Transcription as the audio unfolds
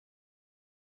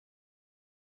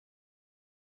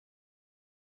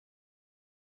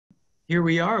here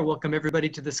we are. Welcome everybody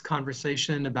to this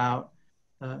conversation about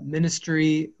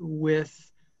ministry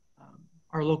with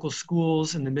our local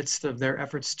schools in the midst of their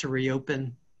efforts to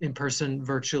reopen in person,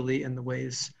 virtually, in the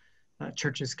ways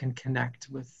churches can connect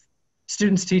with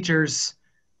students, teachers,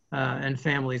 and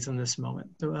families in this moment.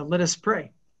 So let us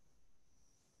pray.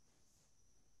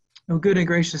 Oh, good and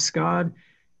gracious God,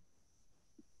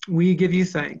 we give you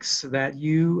thanks that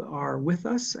you are with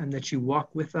us and that you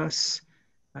walk with us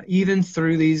even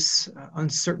through these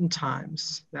uncertain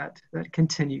times that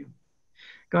continue.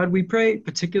 God, we pray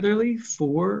particularly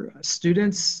for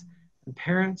students and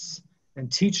parents and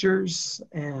teachers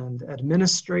and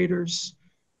administrators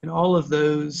and all of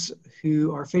those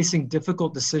who are facing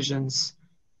difficult decisions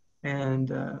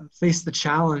and face the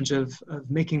challenge of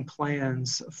making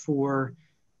plans for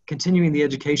continuing the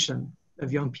education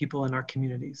of young people in our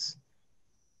communities.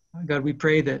 God, we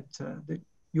pray that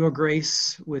your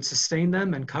grace would sustain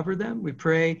them and cover them. We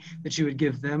pray that you would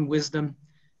give them wisdom.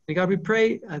 And God, we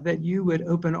pray that you would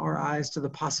open our eyes to the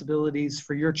possibilities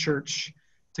for your church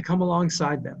to come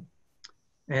alongside them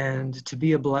and to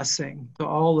be a blessing to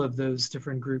all of those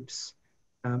different groups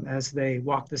as they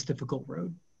walk this difficult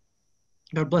road.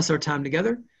 God, bless our time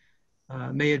together.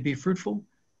 May it be fruitful.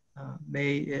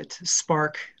 May it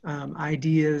spark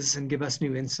ideas and give us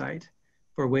new insight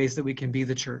for ways that we can be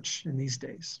the church in these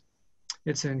days.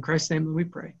 It's in Christ's name that we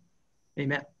pray.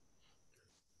 Amen.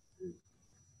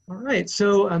 All right,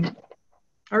 so I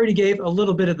already gave a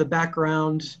little bit of the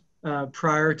background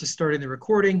prior to starting the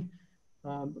recording.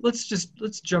 Let's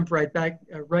jump right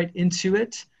into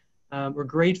it. We're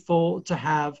grateful to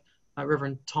have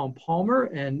Reverend Tom Palmer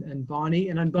and Bonnie.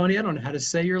 And Bonnie, I don't know how to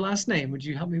say your last name. Would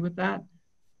you help me with that?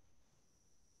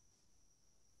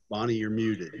 Bonnie, you're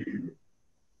muted.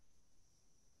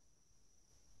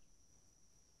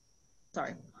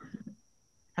 Sorry.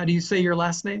 How do you say your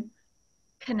last name?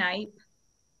 Canipe.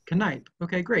 Canipe.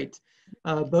 Okay, great.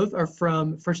 Both are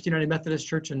from First United Methodist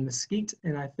Church in Mesquite,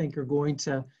 and I think are going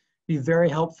to be very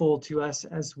helpful to us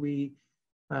as we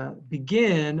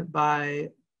begin by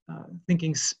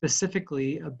thinking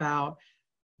specifically about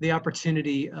the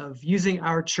opportunity of using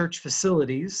our church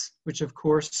facilities, which of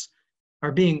course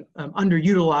are being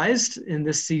underutilized in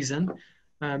this season,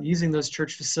 using those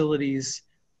church facilities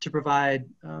to provide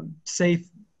safe,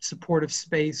 supportive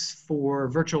space for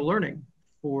virtual learning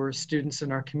for students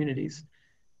in our communities.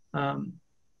 And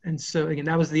so again,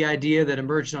 that was the idea that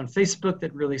emerged on Facebook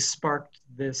that really sparked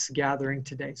this gathering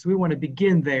today. So we want to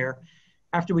begin there.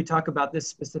 After we talk about this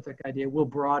specific idea, we'll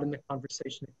broaden the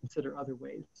conversation and consider other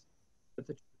ways that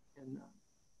the church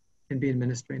can be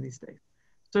administering these days.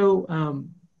 So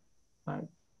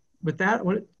with that,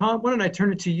 Tom, why don't I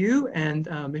turn it to you, and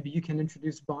maybe you can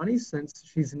introduce Bonnie since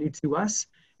she's new to us,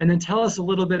 and then tell us a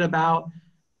little bit about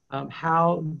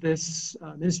how this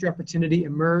ministry opportunity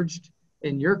emerged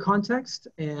in your context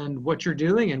and what you're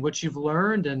doing and what you've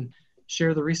learned, and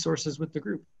share the resources with the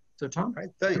group. So Tom. All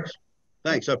right, thanks.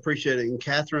 Thanks, I appreciate it. And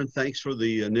Catherine, thanks for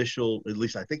the initial, at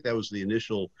least I think that was the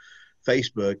initial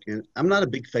Facebook. And I'm not a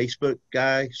big Facebook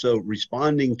guy, so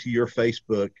responding to your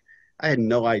Facebook, I had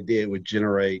no idea it would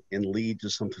generate and lead to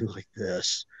something like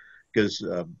this, because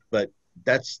but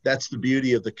that's the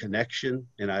beauty of the connection,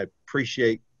 and I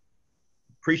appreciate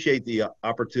the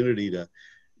opportunity to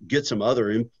get some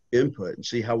other input and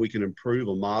see how we can improve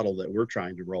a model that we're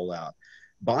trying to roll out.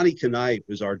 Bonnie Canipe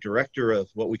is our director of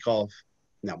what we call,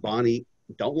 now Bonnie,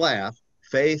 don't laugh,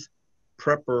 faith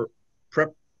preparatory.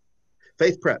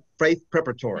 I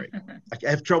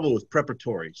have trouble with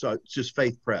preparatory, so it's just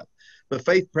faith prep. But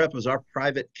faith prep is our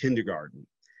private kindergarten,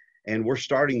 and we're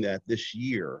starting that this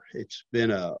year. It's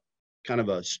been a kind of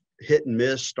a hit and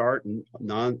miss, start and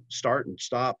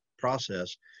stop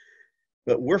process.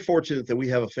 But we're fortunate that we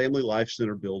have a Family Life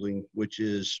Center building, which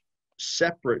is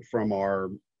separate from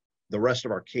the rest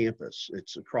of our campus.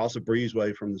 It's across a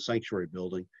breezeway from the sanctuary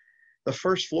building. The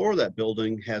first floor of that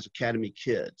building has Academy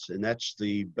kids, and that's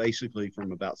basically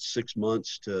from about 6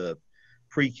 months to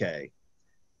pre-K.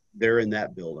 They're in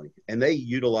that building, and they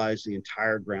utilize the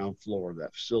entire ground floor of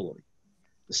that facility.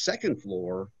 The second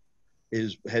floor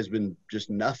has been just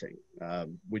nothing.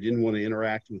 We didn't want to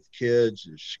interact with kids,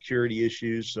 there's security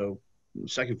issues, so the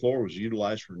second floor was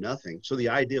utilized for nothing. So the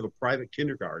idea of a private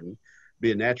kindergarten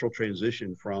be a natural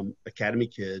transition from Academy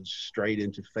kids straight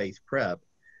into faith prep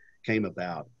came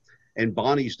about. And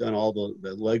Bonnie's done all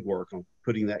the legwork on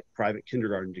putting that private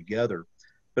kindergarten together.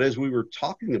 But as we were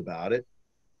talking about it,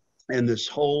 and this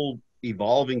whole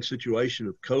evolving situation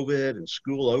of COVID and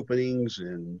school openings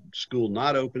and school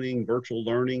not opening, virtual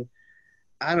learning,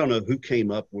 I don't know who came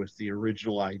up with the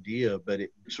original idea, but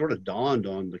it sort of dawned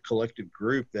on the collective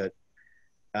group that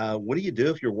What do you do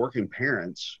if you're working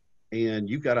parents and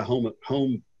you've got to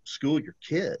home school your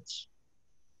kids?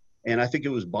 And I think it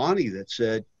was Bonnie that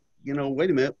said, wait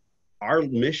a minute, our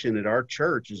mission at our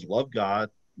church is love God,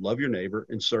 love your neighbor,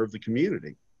 and serve the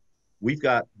community. We've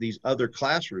got these other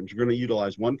classrooms. We're going to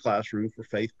utilize one classroom for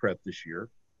faith prep this year,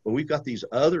 but we've got these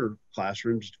other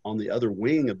classrooms on the other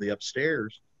wing of the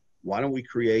upstairs. Why don't we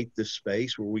create this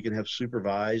space where we can have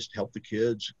supervised, help the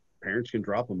kids, parents can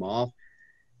drop them off,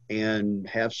 and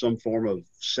have some form of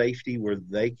safety where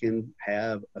they can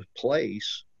have a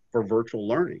place for virtual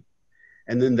learning.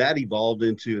 And then that evolved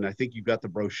into, and I think you've got the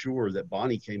brochure that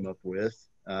Bonnie came up with,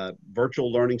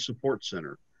 Virtual Learning Support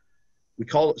Center. We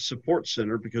call it Support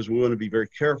Center because we want to be very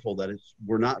careful that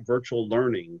we're not virtual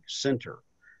learning center.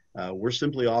 We're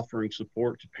simply offering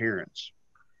support to parents.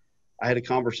 I had a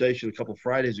conversation a couple of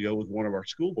Fridays ago with one of our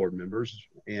school board members,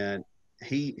 and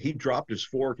he dropped his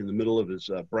fork in the middle of his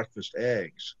breakfast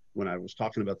eggs when I was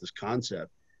talking about this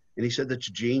concept. And he said, that's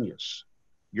genius.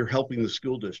 You're helping the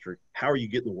school district. How are you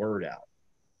getting the word out?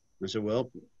 I said, well,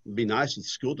 it'd be nice if the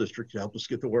school district could help us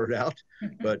get the word out,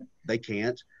 but they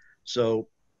can't. So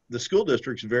the school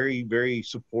district's very, very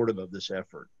supportive of this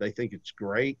effort. They think it's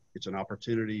great. It's an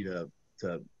opportunity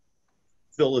to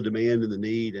fill the demand and the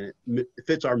need, and it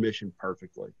fits our mission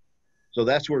perfectly. So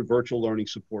that's where Virtual Learning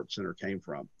Support Center came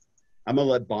from. I'm going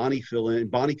to let Bonnie fill in.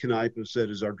 Bonnie Canipe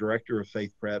said is our director of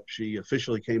Faith Prep. She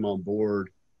officially came on board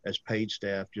as paid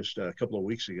staff just a couple of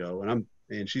weeks ago,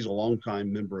 and she's a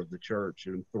longtime member of the church,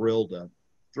 and I'm thrilled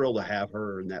to have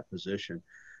her in that position.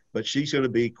 But she's going to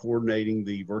be coordinating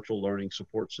the Virtual Learning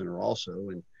Support Center also,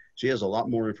 and she has a lot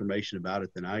more information about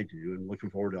it than I do, and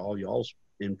looking forward to all y'all's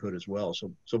input as well.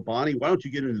 So Bonnie, why don't you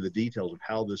get into the details of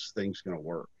how this thing's going to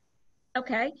work?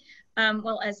 Okay.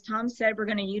 Well, as Tom said, we're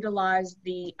going to utilize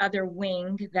the other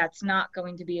wing that's not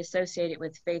going to be associated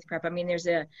with Faith Prep. I mean, there's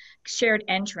a shared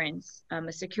entrance,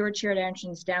 a secured shared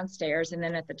entrance downstairs, and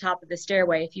then at the top of the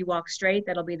stairway, if you walk straight,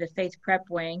 that'll be the Faith Prep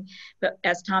wing. But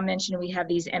as Tom mentioned, we have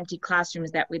these empty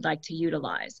classrooms that we'd like to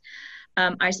utilize.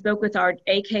 I spoke with our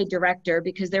AK director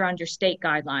because they're under state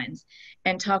guidelines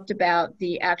and talked about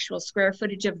the actual square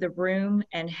footage of the room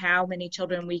and how many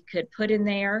children we could put in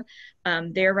there.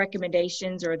 Their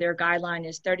recommendations or their guideline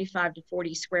is 35 to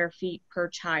 40 square feet per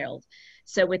child.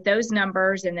 So with those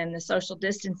numbers and then the social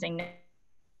distancing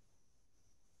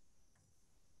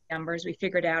numbers, I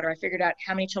figured out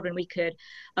how many children we could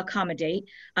accommodate.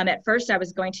 At first, I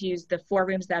was going to use the 4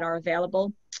 rooms that are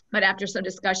available, but after some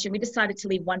discussion, we decided to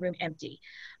leave 1 room empty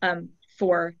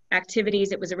for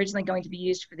activities. It was originally going to be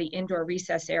used for the indoor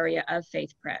recess area of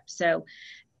Faith Prep. So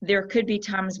there could be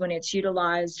times when it's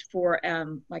utilized for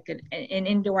like an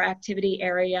indoor activity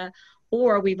area,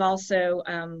 or we've also,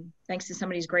 thanks to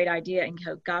somebody's great idea, and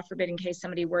God forbid, in case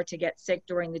somebody were to get sick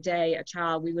during the day, a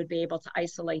child, we would be able to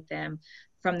isolate them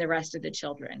from the rest of the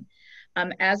children.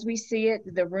 As we see it,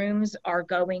 the rooms are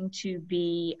going to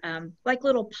be like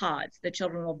little pods the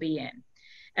children will be in.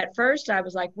 At first, I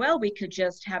was like, well, we could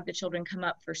just have the children come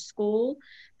up for school.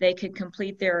 They could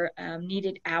complete their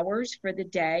needed hours for the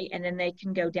day, and then they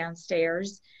can go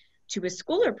downstairs to a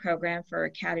schooler program for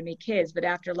Academy kids. But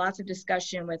after lots of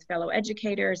discussion with fellow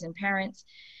educators and parents,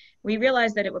 we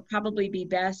realized that it would probably be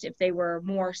best if they were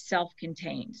more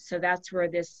self-contained. So that's where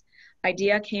this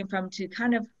idea came from, to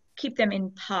kind of keep them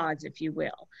in pods, if you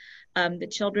will. The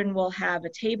children will have a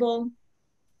table,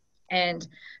 and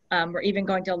we're even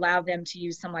going to allow them to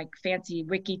use some like fancy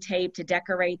wiki tape to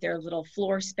decorate their little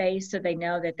floor space so they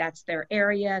know that that's their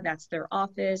area, that's their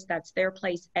office, that's their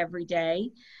place every day.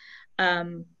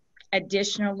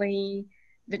 Additionally,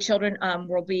 the children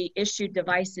will be issued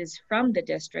devices from the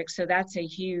district, so that's a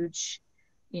huge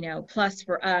plus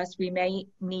for us. We may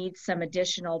need some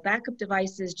additional backup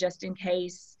devices just in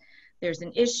case there's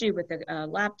an issue with a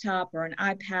laptop or an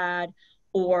iPad,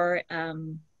 or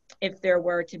if there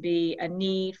were to be a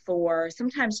need for,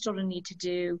 sometimes children need to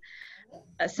do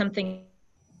something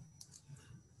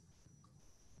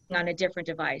on a different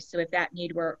device. So if that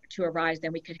need were to arise,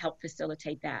 then we could help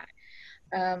facilitate that.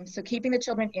 So keeping the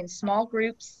children in small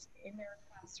groups in their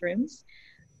classrooms.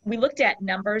 We looked at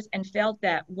numbers and felt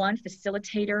that 1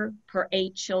 facilitator per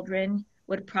 8 children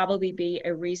would probably be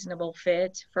a reasonable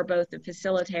fit for both the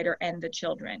facilitator and the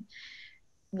children.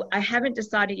 I haven't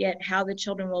decided yet how the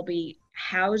children will be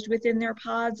housed within their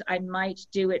pods. I might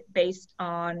do it based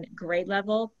on grade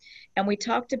level. And we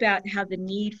talked about how the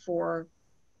need for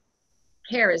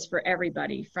care is for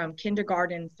everybody from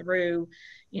kindergarten through,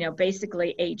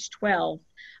 basically age 12.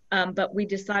 But we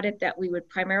decided that we would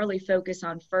primarily focus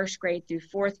on 1st grade through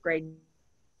 4th grade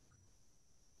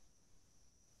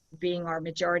being our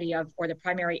majority of, or the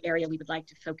primary area we would like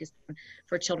to focus on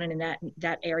for children in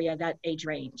that area, that age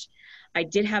range. I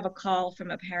did have a call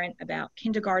from a parent about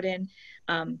kindergarten.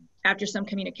 After some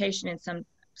communication and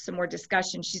some more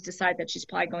discussion, she's decided that she's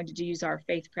probably going to use our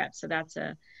faith prep. So that's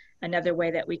another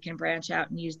way that we can branch out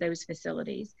and use those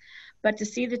facilities. But to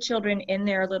see the children in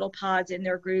their little pods, in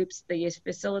their groups, the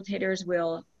facilitators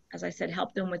will, as I said,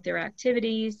 help them with their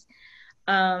activities.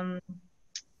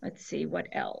 Let's see, what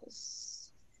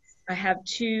else? I have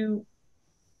two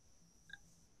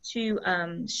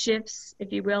shifts,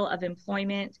 if you will, of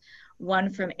employment,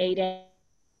 one from 8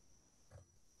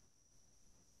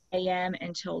 a.m.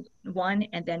 until 1,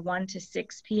 and then 1 to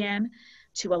 6 p.m.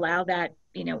 to allow that,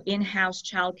 in-house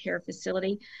childcare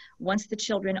facility. Once the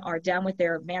children are done with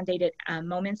their mandated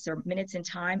moments or minutes in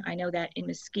time, I know that in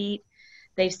Mesquite,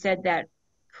 they've said that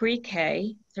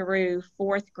pre-K through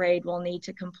 4th grade will need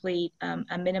to complete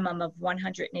a minimum of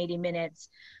 180 minutes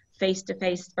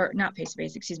face-to-face, or not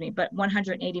face-to-face, excuse me, but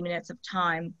 180 minutes of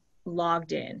time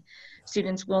logged in.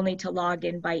 Students will need to log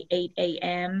in by 8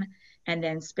 a.m. and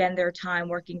then spend their time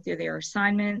working through their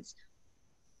assignments.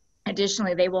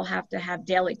 Additionally, they will have to have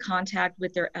daily contact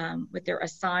with their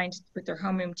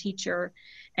homeroom teacher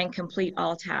and complete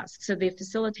all tasks. So the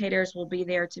facilitators will be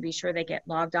there to be sure they get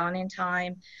logged on in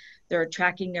time. They're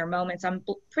tracking their moments. I'm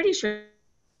pretty sure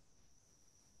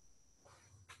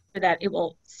that it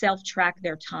will self-track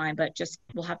their time, but just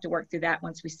we'll have to work through that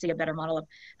once we see a better model of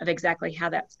exactly how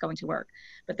that's going to work.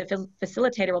 But the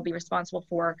facilitator will be responsible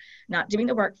for not doing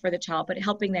the work for the child, but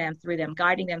helping them through them,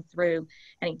 guiding them through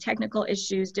any technical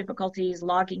issues, difficulties,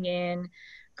 logging in,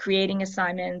 creating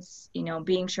assignments,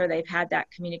 being sure they've had that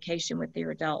communication with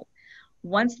their adult.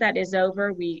 Once that is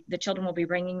over, the children will be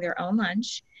bringing their own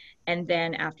lunch. And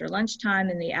then after lunchtime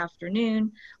in the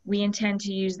afternoon, we intend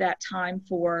to use that time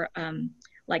for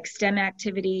like STEM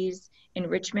activities,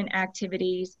 enrichment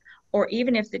activities, or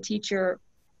even if the teacher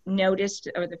noticed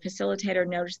or the facilitator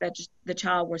noticed that the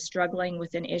child was struggling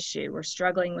with an issue or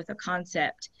struggling with a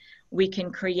concept, we can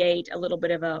create a little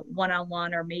bit of a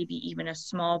one-on-one or maybe even a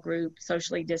small group,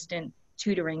 socially distant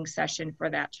tutoring session for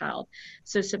that child.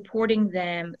 So supporting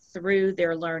them through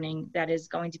their learning that is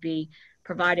going to be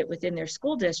provided within their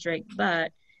school district,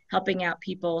 but helping out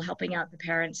people, helping out the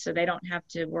parents so they don't have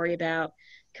to worry about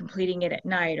completing it at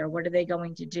night, or what are they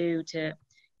going to do to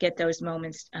get those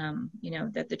moments,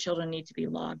 that the children need to be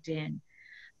logged in.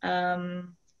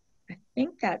 I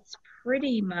think that's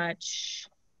pretty much,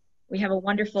 we have a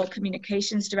wonderful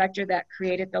communications director that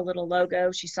created the little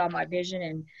logo. She saw my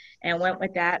vision and went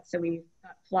with that. So we've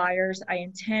got flyers. I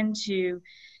intend to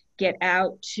get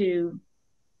out to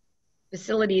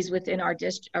facilities within our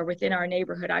district or within our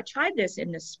neighborhood. I tried this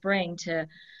in the spring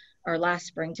last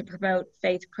spring to promote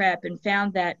faith prep, and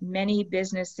found that many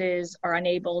businesses are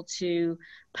unable to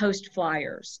post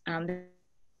flyers.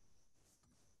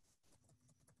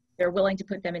 They're willing to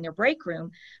put them in their break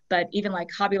room, but even like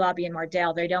Hobby Lobby and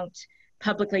Mardell, they don't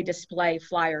publicly display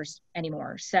flyers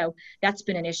anymore. So that's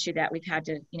been an issue that we've had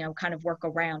to, kind of work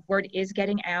around. Word is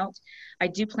getting out. I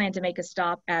do plan to make a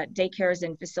stop at daycares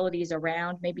and facilities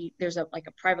around. Maybe there's a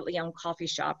privately owned coffee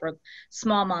shop or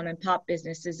small mom and pop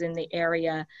businesses in the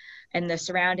area and the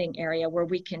surrounding area where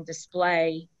we can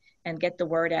display and get the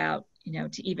word out,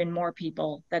 to even more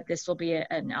people that this will be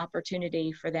an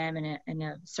opportunity for them and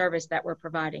a service that we're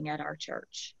providing at our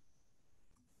church.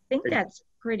 I think that's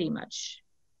pretty much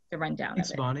the rundown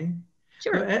Thanks, of it. Bonnie.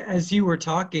 Sure. As you were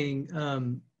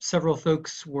talking, several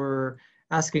folks were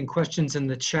asking questions in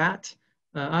the chat.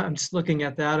 I'm just looking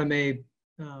at that. I may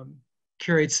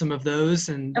curate some of those,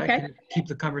 and that can keep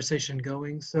the conversation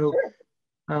going. So,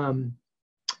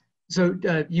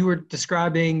 you were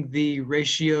describing the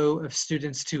ratio of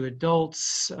students to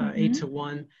adults, 8 to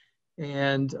 1,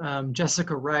 and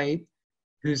Jessica Wright,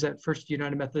 who's at First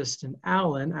United Methodist in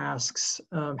Allen, asks,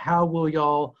 how will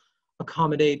y'all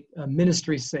accommodate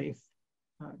ministry safe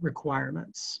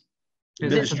requirements?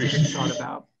 Is that something you thought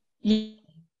about?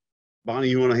 Bonnie,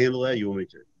 you want to handle that? You want me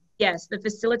to? Yes, the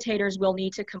facilitators will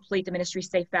need to complete the ministry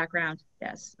safe background.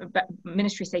 Yes,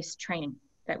 ministry safe training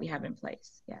that we have in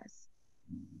place. Yes.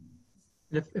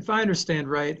 If I understand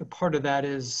right, a part of that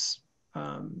is,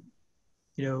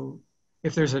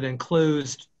 if there's an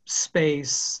enclosed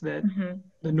space, that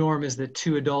the norm is that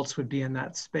 2 adults would be in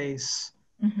that space,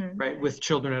 right, with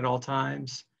children at all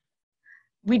times.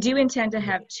 We do intend to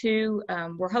have 2.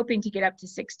 We're hoping to get up to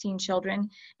 16 children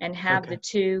and have the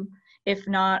 2. If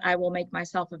not, I will make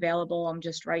myself available. I'm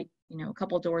just right, a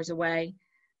couple doors away.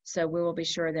 So we will be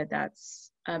sure that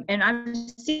that's, and I'm a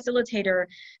facilitator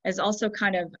as also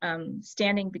kind of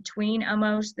standing between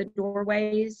almost the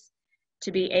doorways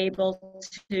to be able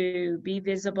to be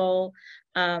visible,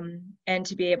 and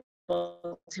to be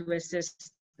able to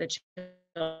assist the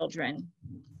children.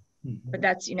 But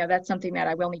that's, that's something that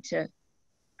I will need to,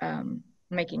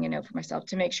 making a note for myself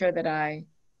to make sure that I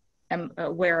am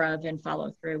aware of and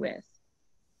follow through with.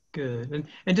 Good.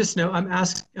 And just know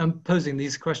I'm posing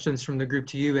these questions from the group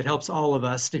to you. It helps all of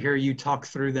us to hear you talk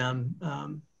through them.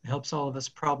 It helps all of us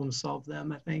problem solve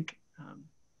them, I think.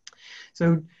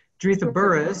 So Dretha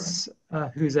Burris,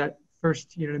 who's at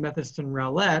First Unity Methodist in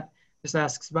Rowlett, just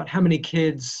asks about how many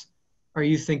kids are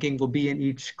you thinking will be in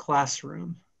each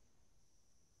classroom?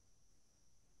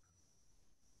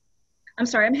 I'm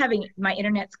sorry, my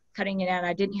internet's cutting it out.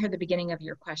 I didn't hear the beginning of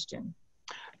your question.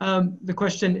 The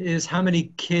question is, how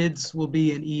many kids will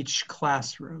be in each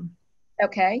classroom?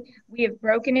 Okay, we have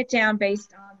broken it down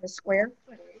based on the square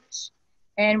footage,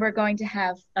 and we're going to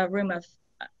have a room of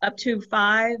up to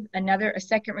 5, a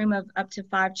second room of up to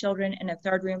 5 children, and a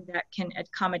third room that can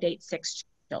accommodate 6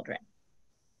 children.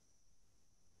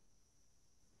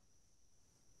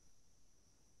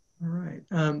 All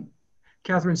right.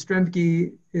 Catherine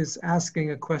Stremke is asking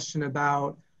a question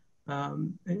about,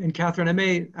 and Catherine, I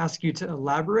may ask you to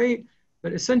elaborate,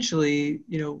 but essentially,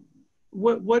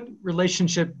 what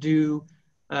relationship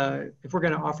if we're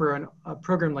going to offer a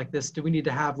program like this, do we need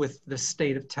to have with the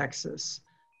state of Texas?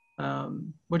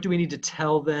 What do we need to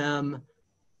tell them?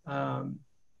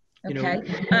 Okay.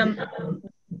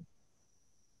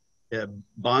 Yeah,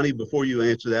 Bonnie, before you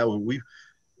answer that one,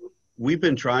 we've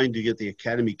been trying to get the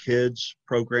Academy Kids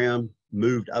program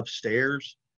moved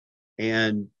upstairs,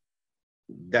 and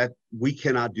that we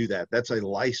cannot do that. That's a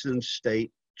licensed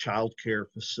state child care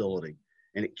facility,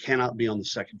 and it cannot be on the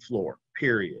second floor,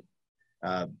 period.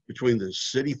 Between the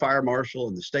city fire marshal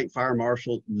and the state fire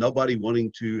marshal, nobody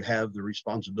wanting to have the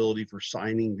responsibility for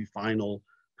signing the final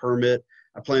permit.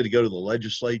 I plan to go to the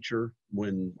legislature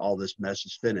when all this mess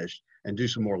is finished and do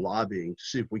some more lobbying to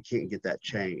see if we can't get that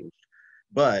changed.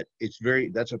 But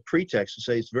that's a pretext to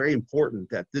say it's very important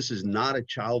that this is not a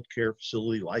child care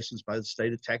facility licensed by the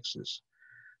state of Texas.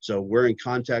 So we're in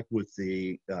contact with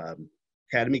the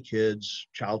Academy Kids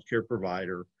child care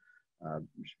provider.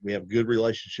 We have a good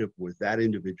relationship with that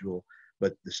individual,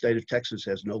 but the state of Texas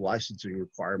has no licensing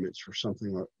requirements for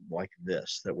something like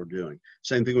this that we're doing.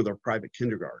 Same thing with our private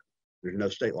kindergarten. There's no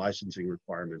state licensing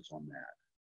requirements on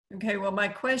that. Okay, well, my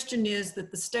question is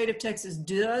that the state of Texas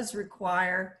does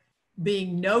require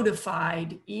being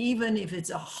notified, even if it's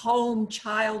a home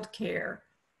child care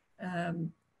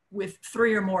with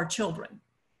 3 or more children.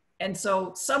 And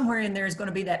so somewhere in there is going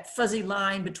to be that fuzzy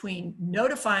line between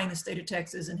notifying the state of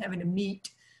Texas and having to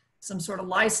meet some sort of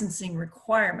licensing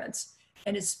requirements.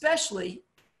 And especially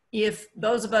if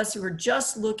those of us who are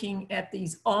just looking at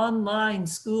these online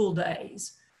school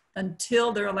days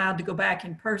until they're allowed to go back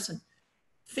in person,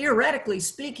 theoretically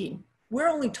speaking, we're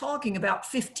only talking about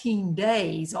 15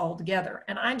 days altogether.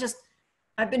 And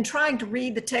I've been trying to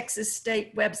read the Texas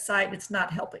state website. It's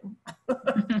not helping.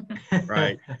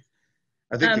 Right.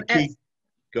 I think the key,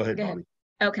 go ahead, Bonnie.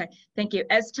 Okay, thank you.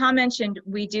 As Tom mentioned,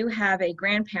 we do have a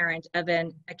grandparent of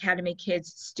an Academy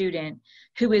Kids student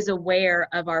who is aware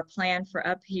of our plan for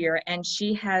up here, and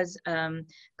she has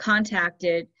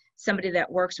contacted somebody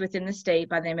that works within the state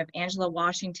by the name of Angela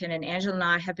Washington, and Angela and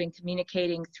I have been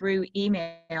communicating through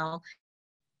email.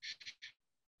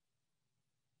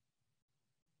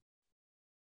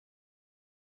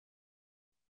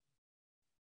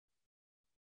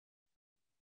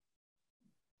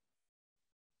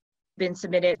 Been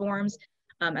submitted forms.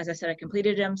 As I said, I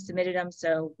completed them, submitted them,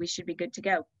 so we should be good to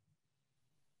go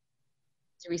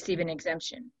to receive an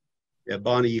exemption. Yeah,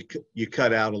 Bonnie, you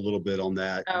cut out a little bit on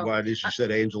that. Oh, Why did you said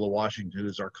Angela Washington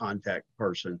is our contact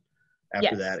person? After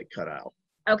yes. that, it cut out.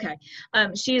 Okay,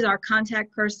 she is our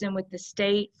contact person with the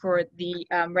state for the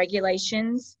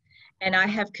regulations, and I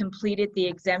have completed the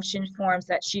exemption forms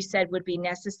that she said would be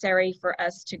necessary for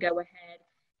us to go ahead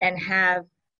and have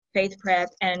faith prep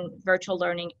and virtual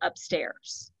learning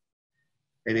upstairs.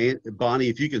 And Bonnie,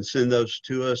 if you can send those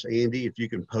to us, Andy, if you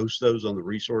can post those on the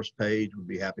resource page, we'd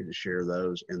be happy to share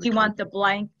those. Do you want the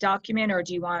blank document or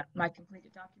do you want my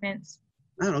completed documents?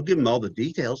 No, don't give them all the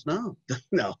details. No,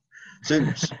 no. Send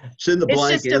the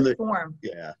blank it's just and a the form.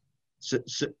 Yeah,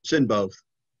 send both,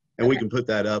 and we can put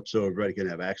that up so everybody can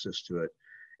have access to it.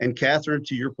 And Catherine,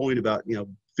 to your point about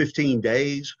 15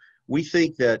 days. We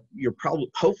think that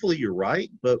hopefully you're right,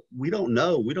 but we don't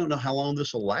know. We don't know how long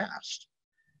this will last.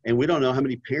 And we don't know how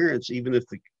many parents,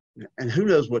 and who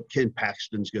knows what Ken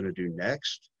Paxton's going to do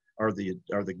next, or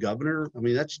the governor. I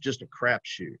mean, that's just a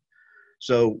crapshoot.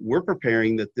 So we're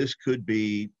preparing that this could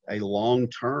be a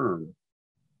long-term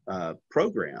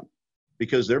program.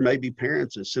 because there may be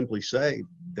parents that simply say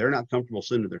they're not comfortable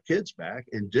sending their kids back,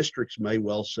 and districts may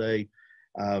well say,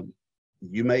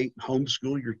 you may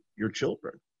homeschool your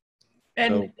children.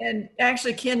 And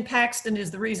actually, Ken Paxton is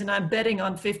the reason I'm betting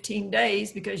on 15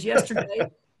 days, because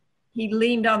yesterday he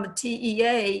leaned on the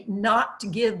TEA not to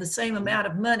give the same amount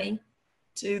of money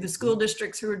to the school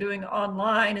districts who are doing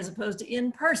online as opposed to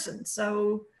in person.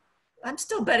 So I'm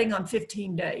still betting on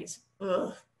 15 days.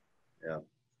 Ugh. Yeah.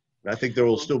 I think there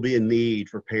will still be a need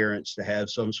for parents to have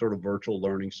some sort of virtual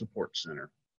learning support center.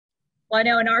 Well, I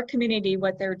know in our community,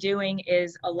 what they're doing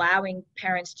is allowing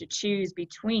parents to choose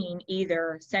between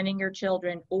either sending your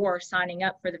children or signing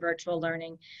up for the virtual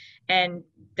learning. And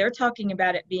they're talking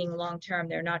about it being long-term.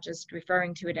 They're not just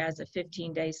referring to it as a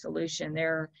 15-day solution.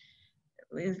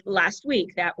 Last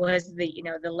week, that was the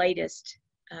latest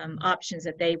options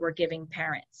that they were giving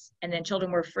parents. And then children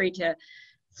were free to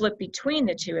flip between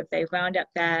the two. If they found out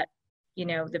that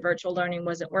the virtual learning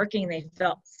wasn't working, they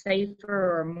felt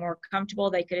safer or more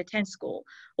comfortable, they could attend school,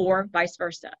 or vice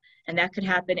versa. And that could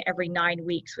happen every 9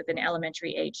 weeks with an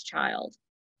elementary age child.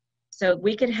 So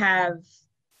we could have,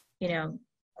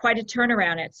 quite a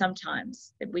turnaround at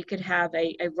sometimes. If we could have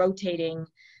a rotating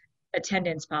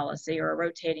attendance policy or a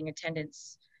rotating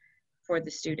attendance for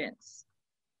the students.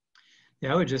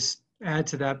 Yeah, I would just add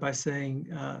to that by saying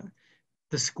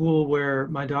the school where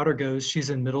my daughter goes, she's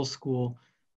in middle school.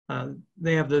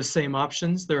 They have those same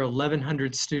options. There are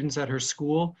 1,100 students at her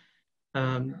school.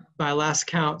 By last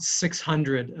count,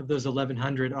 600 of those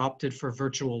 1,100 opted for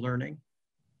virtual learning.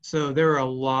 So there are a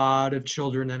lot of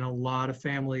children and a lot of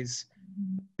families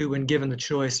who, when given the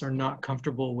choice, are not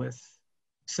comfortable with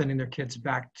sending their kids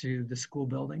back to the school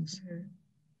buildings. Mm-hmm.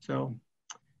 So,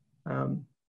 all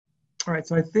right.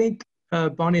 So I think,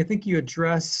 Bonnie, I think you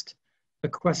addressed a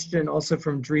question also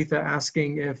from Dritha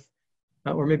asking if,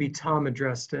 or maybe Tom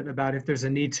addressed it, about if there's a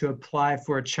need to apply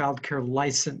for a child care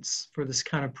license for this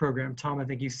kind of program. Tom, I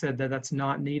think you said that that's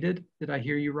not needed. Did I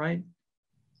hear you right?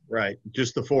 Right.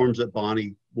 Just the forms that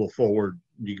Bonnie will forward.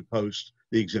 You can post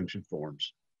the exemption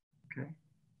forms. Okay.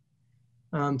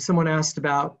 Someone asked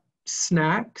about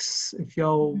snacks, if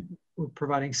y'all were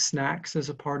providing snacks as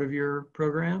a part of your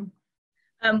program.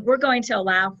 We're going to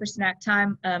allow for snack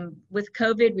time. With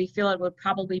COVID, we feel it would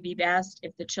probably be best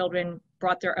if the children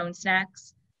brought their own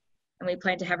snacks. And we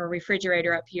plan to have a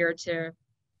refrigerator up here to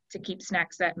keep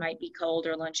snacks that might be cold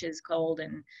or lunches cold,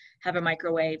 and have a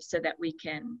microwave so that we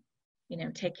can,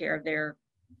 take care of the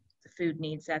food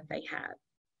needs that they have.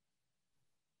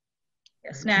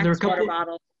 Yeah, snacks, So water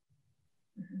bottles.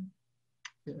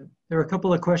 Mm-hmm. There are a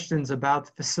couple of questions about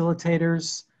the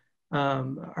facilitators.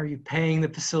 Are you paying the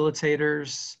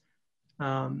facilitators?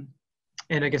 And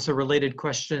I guess a related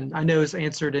question, I know is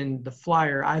answered in the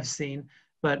flyer I've seen,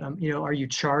 but are you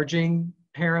charging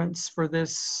parents for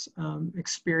this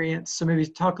experience? So maybe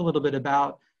talk a little bit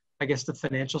about, I guess, the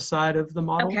financial side of the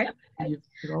model. Okay.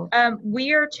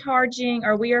 We are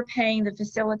paying the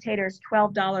facilitators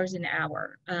 $12 an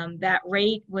hour. That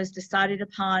rate was decided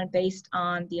upon based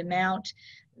on the amount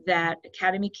that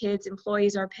Academy Kids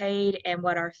employees are paid and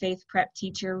what our faith prep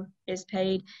teacher is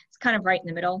paid. It's kind of right in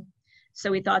the middle.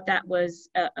 So we thought that was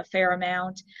a fair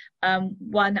amount.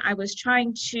 When I was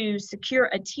trying to secure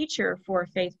a teacher for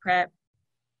faith prep,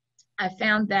 I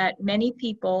found that many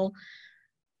people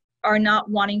are not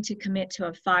wanting to commit to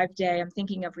a 5-day. I'm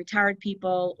thinking of retired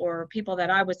people or people that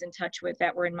I was in touch with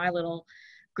that were in my little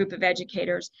group of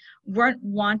educators, weren't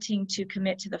wanting to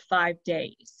commit to the 5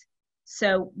 days.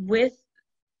 So with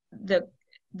the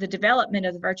development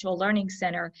of the Virtual Learning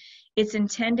Center, it's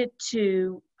intended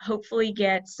to hopefully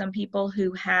get some people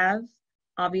who have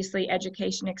obviously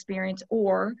education experience,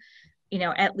 or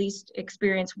at least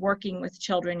experience working with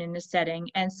children in the setting,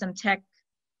 and some tech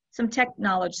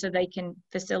knowledge so they can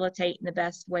facilitate in the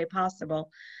best way possible.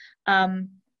 Let's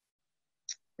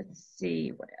see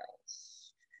what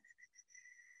else.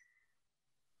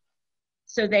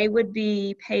 So they would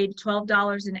be paid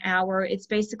 $12 an hour. It's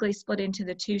basically split into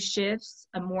the 2 shifts,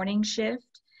 a morning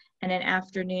shift and an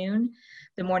afternoon.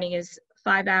 The morning is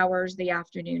 5 hours, the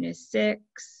afternoon is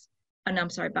 6. And I'm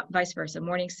sorry, vice versa,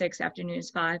 morning 6, afternoon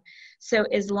is 5. So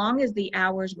as long as the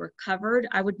hours were covered,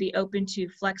 I would be open to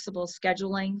flexible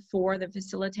scheduling for the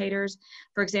facilitators.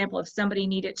 For example, if somebody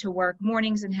needed to work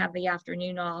mornings and have the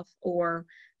afternoon off, or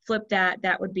flip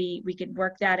that would be, we could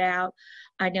work that out.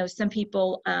 I know some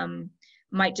people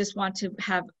might just want to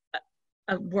have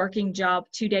a working job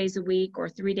 2 days a week or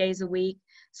 3 days a week.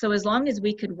 So as long as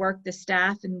we could work the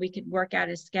staff and we could work out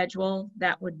a schedule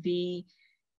that would be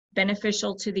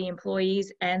beneficial to the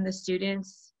employees and the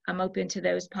students, I'm open to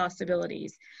those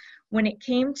possibilities. When it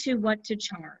came to what to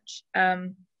charge,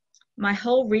 my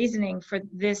whole reasoning for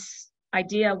this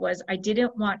idea was I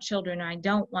didn't want children, I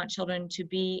don't want children to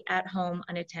be at home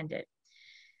unattended.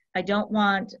 I don't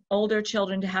want older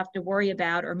children to have to worry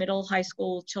about, or middle high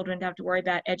school children to have to worry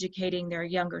about educating their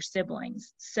younger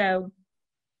siblings. So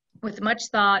with much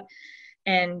thought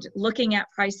and looking at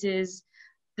prices,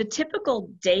 the typical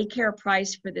daycare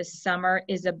price for this summer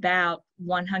is about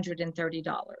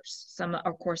 $130. Some,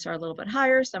 of course, are a little bit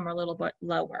higher, some are a little bit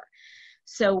lower.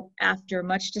 So after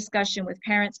much discussion with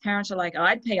parents are like, oh,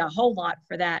 I'd pay a whole lot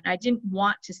for that. I didn't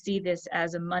want to see this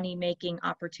as a money-making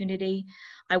opportunity.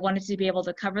 I wanted to be able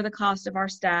to cover the cost of our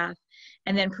staff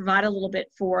and then provide a little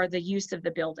bit for the use of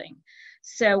the building.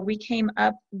 So we came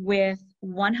up with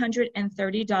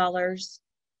 $130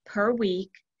 per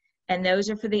week, and those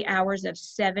are for the hours of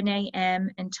 7 a.m.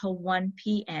 until 1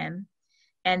 p.m.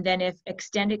 And then if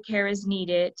extended care is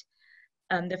needed,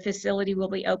 the facility will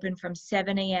be open from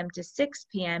 7 a.m. to 6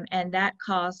 p.m. and that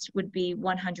cost would be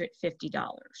 $150.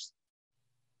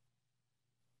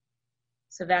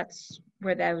 So that's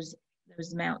where those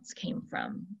amounts came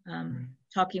from.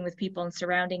 Talking with people in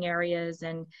surrounding areas,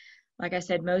 and like I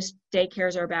said, most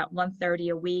daycares are about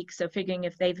 $130 a week. So figuring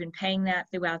if they've been paying that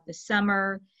throughout the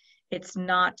summer, it's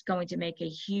not going to make a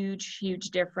huge, huge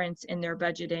difference in their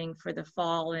budgeting for the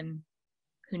fall and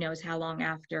who knows how long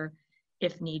after,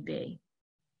 if need be.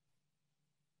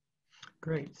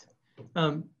 Great.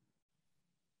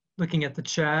 Looking at the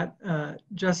chat,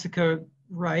 Jessica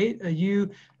Wright, you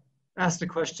asked a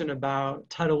question about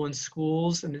Title I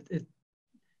schools, and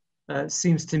it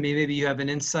seems to me maybe you have an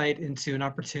insight into an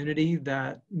opportunity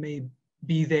that may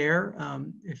be there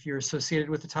if you're associated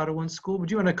with the Title I school. Would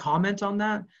you want to comment on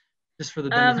that, just for the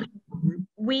benefit of the group?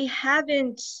 We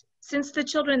haven't, since the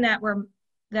children that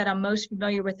I'm most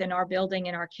familiar with in our building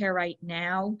and our care right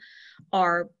now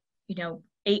are,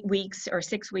 8 weeks or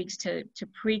 6 weeks to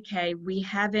pre-K, we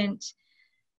haven't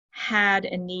had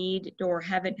a need or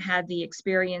haven't had the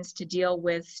experience to deal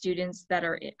with students that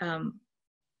are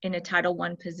in a Title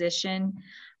I position.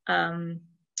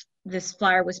 This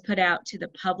flyer was put out to the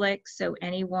public, so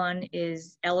anyone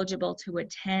is eligible to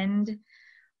attend.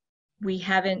 We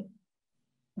haven't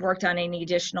worked on any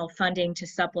additional funding to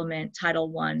supplement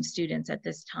Title I students at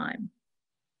this time.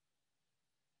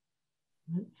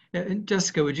 And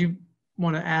Jessica, would you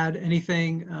want to add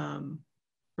anything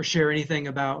or share anything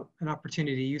about an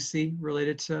opportunity you see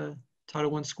related to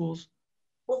Title I schools?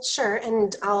 Well, sure.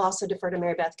 And I'll also defer to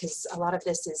Mary Beth because a lot of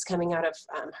this is coming out of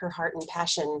her heart and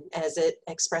passion as it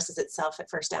expresses itself at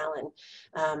First Allen.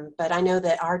 But I know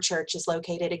that our church is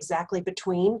located exactly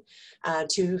between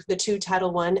the two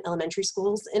Title I elementary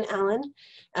schools in Allen,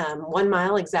 1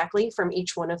 mile exactly from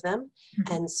each one of them.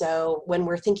 Mm-hmm. And so when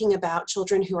we're thinking about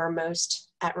children who are most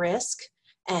at risk,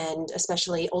 and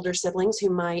especially older siblings who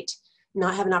might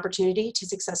not have an opportunity to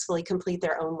successfully complete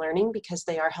their own learning because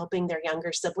they are helping their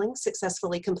younger siblings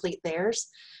successfully complete theirs.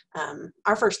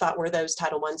 Our first thought were those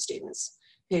Title I students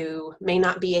who may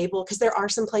not be able, because there are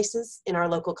some places in our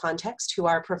local context who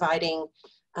are providing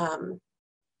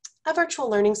a virtual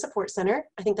learning support center.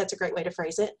 I think that's a great way to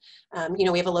phrase it.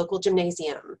 We have a local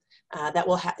gymnasium that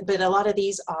will have, but a lot of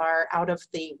these are out of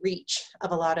the reach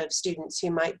of a lot of students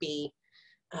who might be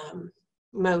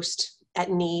most at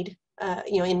need,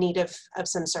 in need of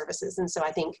some services. And so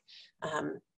I think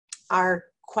our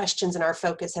questions and our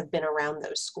focus have been around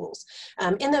those schools.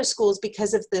 In those schools,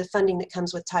 because of the funding that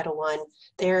comes with Title I,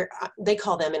 they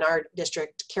call them in our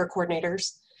district care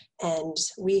coordinators, and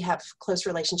we have close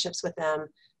relationships with them.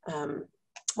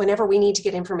 Whenever we need to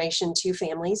get information to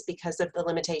families because of the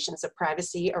limitations of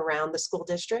privacy around the school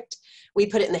district, we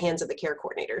put it in the hands of the care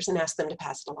coordinators and ask them to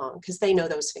pass it along because they know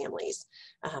those families.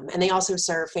 And they also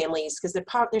serve families because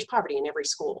there's poverty in every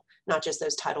school, not just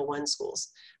those Title I schools.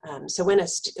 So when a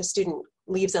student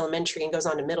leaves elementary and goes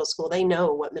on to middle school, they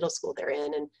know what middle school they're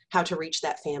in and how to reach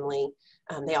that family.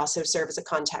 They also serve as a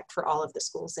contact for all of the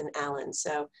schools in Allen.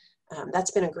 So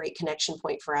that's been a great connection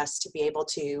point for us to be able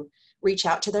to reach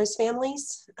out to those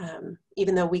families,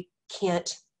 even though we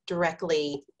can't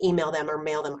directly email them or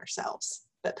mail them ourselves.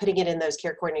 But putting it in those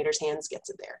care coordinators' hands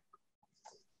gets it there.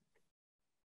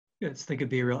 Yes, they could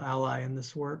be a real ally in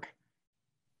this work.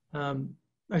 One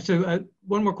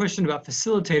more question about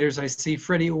facilitators. I see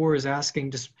Freddie Orr is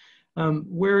asking, just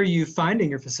where are you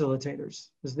finding your facilitators?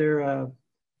 Is there a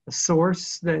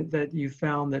source that you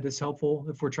found that is helpful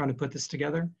if we're trying to put this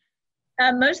together?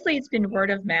 Mostly it's been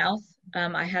word of mouth. I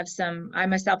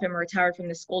myself am retired from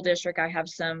the school district. I have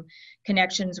some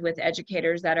connections with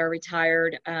educators that are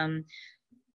retired,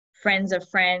 friends of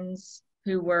friends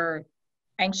who were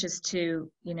anxious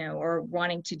to, or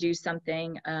wanting to do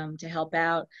something to help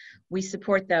out. We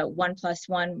support the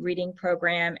 1+1 reading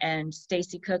program, and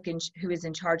Stacy Cook, who is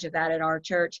in charge of that at our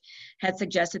church, had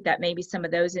suggested that maybe some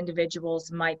of those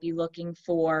individuals might be looking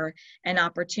for an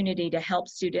opportunity to help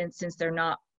students since they're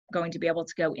not going to be able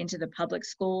to go into the public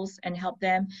schools and help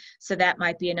them. So that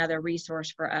might be another resource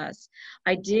for us.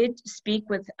 I did speak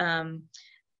with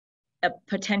a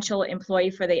potential employee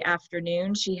for the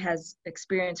afternoon. She has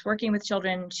experience working with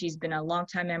children. She's been a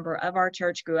longtime member of our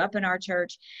church, grew up in our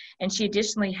church, and she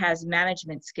additionally has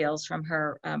management skills from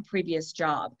her previous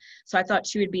job. So I thought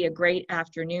she would be a great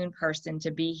afternoon person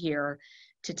to be here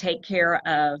to take care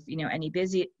of, any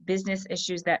business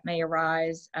issues that may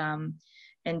arise,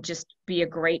 and just be a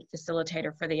great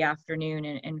facilitator for the afternoon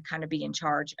and kind of be in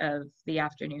charge of the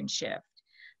afternoon shift.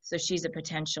 So she's a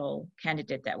potential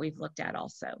candidate that we've looked at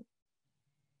also.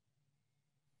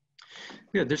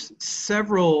 Yeah, there's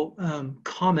several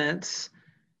comments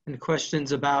and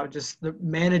questions about just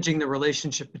managing the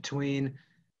relationship between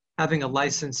having a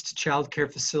licensed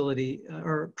childcare facility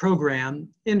or program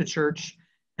in a church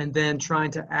and then trying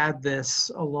to add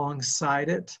this alongside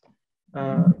it.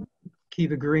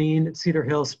 Kiva Green at Cedar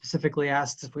Hill specifically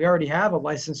asks if we already have a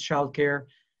licensed childcare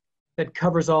that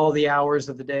covers all the hours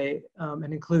of the day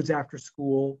and includes after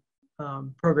school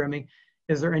programming.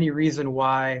 Is there any reason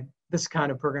why this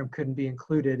kind of program couldn't be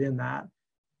included in that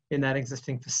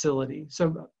existing facility?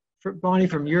 So Bonnie,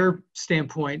 from your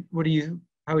standpoint,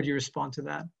 how would you respond to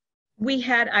that?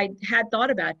 I had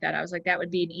thought about that. I was like, that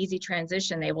would be an easy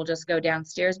transition. They will just go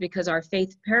downstairs because our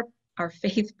faith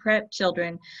prep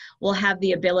children will have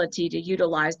the ability to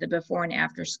utilize the before and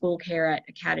after school care at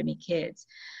Academy Kids.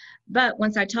 But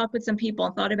once I talked with some people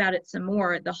and thought about it some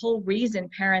more, the whole reason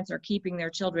parents are keeping their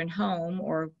children home,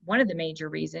 or one of the major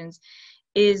reasons,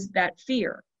 is that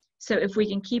fear. So if we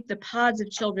can keep the pods of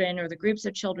children or the groups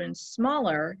of children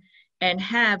smaller and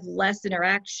have less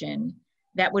interaction,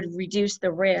 that would reduce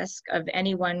the risk of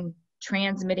anyone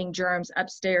transmitting germs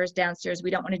upstairs, downstairs.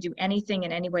 We don't want to do anything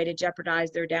in any way to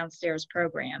jeopardize their downstairs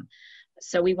program.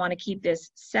 So we want to keep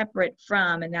this separate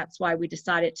from, and that's why we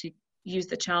decided to use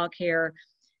the child care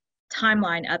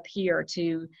timeline up here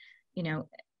to,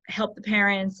 help the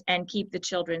parents and keep the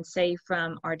children safe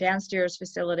from our downstairs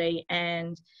facility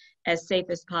and as safe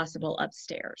as possible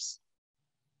upstairs.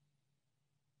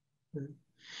 And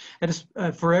just,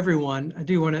 for everyone, I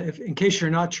do want to, in case you're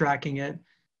not tracking it,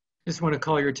 just want to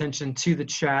call your attention to the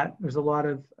chat. There's a lot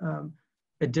of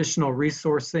additional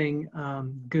resourcing,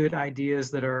 good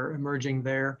ideas that are emerging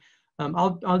there.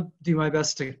 I'll do my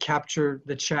best to capture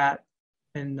the chat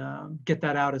and get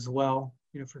that out as well,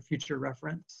 for future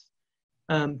reference.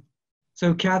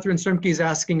 So Catherine Strumke is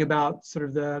asking about sort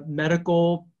of the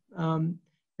medical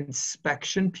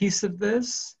inspection piece of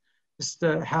this. Just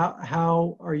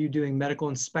how are you doing medical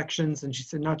inspections? And she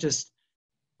said not just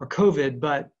for COVID,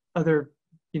 but other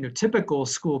typical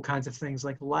school kinds of things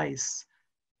like lice.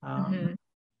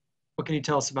 What can you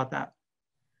tell us about that?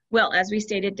 Well, as we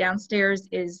stated, downstairs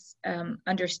is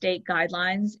under state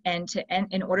guidelines, and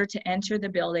in order to enter the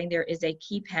building, there is a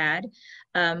keypad.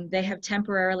 They have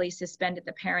temporarily suspended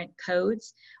the parent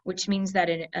codes, which means that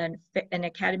an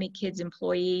Academy Kids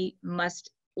employee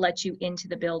must let you into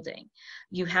the building.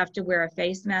 You have to wear a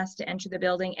face mask to enter the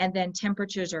building, and then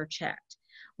temperatures are checked.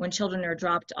 When children are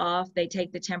dropped off, they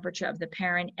take the temperature of the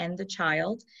parent and the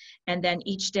child, and then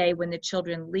each day when the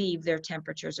children leave, their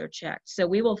temperatures are checked. So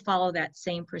we will follow that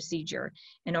same procedure.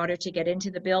 In order to get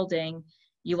into the building,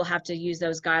 you will have to use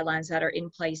those guidelines that are in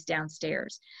place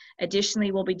downstairs.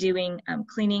 Additionally, we'll be doing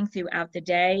cleaning throughout the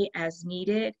day as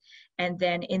needed, and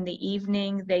then in the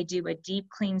evening, they do a deep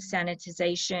clean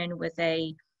sanitization with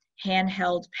a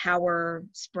handheld power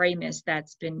spray mist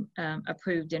that's been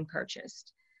approved and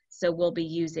purchased. So we'll be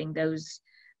using those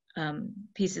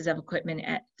pieces of equipment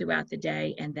throughout the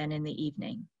day and then in the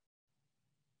evening.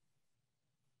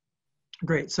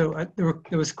 Great. So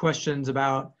there was questions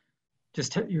about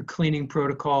just your cleaning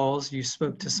protocols. You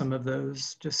spoke to some of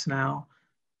those just now.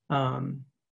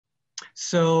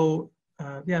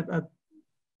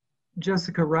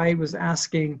 Jessica Wright was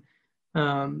asking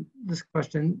this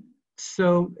question.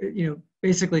 So,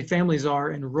 basically families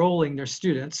are enrolling their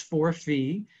students for a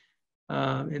fee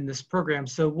in this program.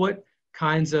 So what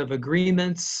kinds of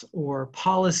agreements or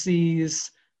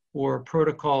policies or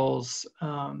protocols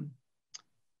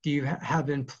do you have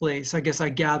in place? I guess I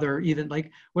gather even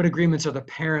like what agreements are the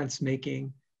parents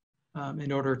making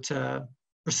in order to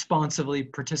responsibly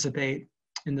participate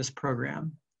in this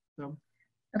program? So.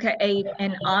 Okay,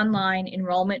 an online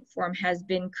enrollment form has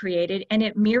been created, and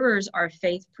it mirrors our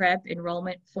Faith Prep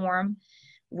enrollment form.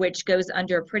 which goes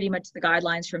under pretty much the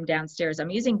guidelines from downstairs. I'm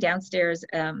using downstairs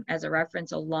as a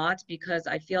reference a lot because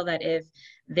I feel that if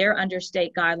they're under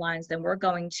state guidelines, then we're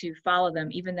going to follow them,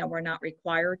 even though we're not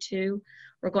required to.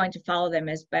 We're going to follow them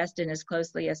as best and as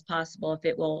closely as possible if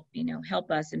it will, you know,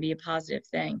 help us and be a positive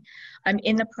thing. I'm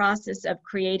in the process of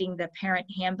creating the parent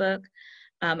handbook.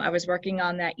 I was working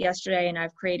on that yesterday, and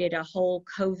I've created a whole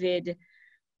COVID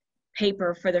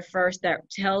paper for the first that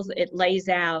lays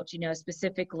out, you know,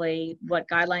 specifically what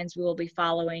guidelines we will be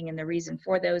following and the reason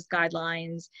for those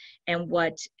guidelines and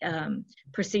what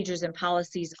procedures and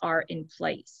policies are in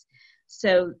place.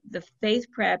 So the Faith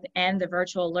Prep and the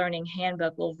virtual learning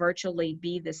handbook will virtually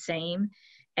be the same,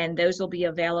 and those will be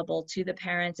available to the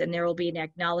parents, and there will be an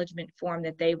acknowledgement form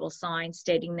that they will sign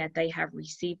stating that they have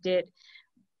received it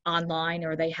online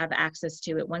or they have access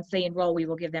to it. Once they enroll, we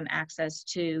will give them access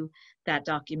to that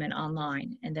document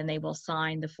online, and then they will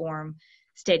sign the form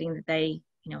stating that they,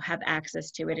 you know, have access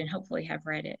to it and hopefully have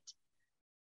read it.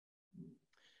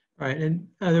 All right, and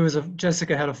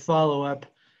Jessica had a follow-up,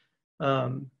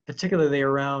 particularly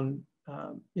around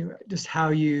you know, just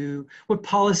what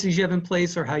policies you have in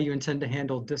place or how you intend to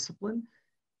handle discipline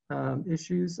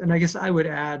issues. And I guess I would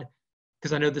add,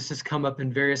 because I know this has come up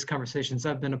in various conversations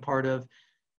I've been a part of,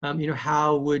 you know,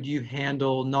 how would you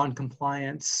handle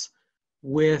non-compliance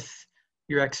with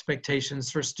your expectations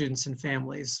for students and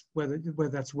families, whether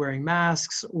that's wearing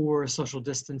masks or social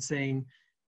distancing?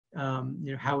 You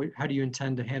know, how do you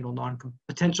intend to handle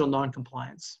potential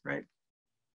non-compliance, right?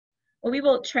 Well, we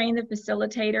will train the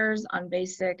facilitators on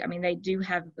basic, I mean,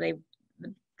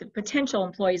 the potential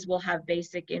employees will have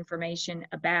basic information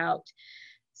about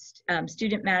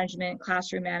student management,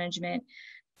 classroom management.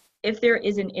 If there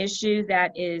is an issue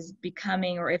that is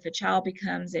becoming, or if a child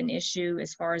becomes an issue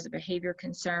as far as a behavior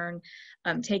concern,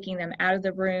 taking them out of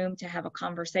the room to have a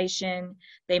conversation.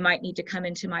 They might need to come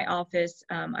into my office.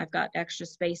 I've got extra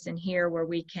space in here where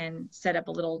we can set up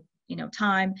a little, you know,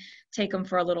 time, take them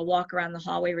for a little walk around the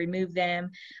hallway, remove them.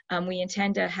 We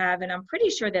intend to have, and I'm pretty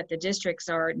sure that the districts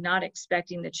are not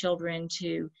expecting the children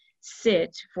to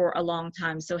sit for a long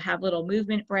time. So have little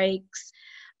movement breaks,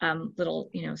 little,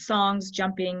 you know, songs,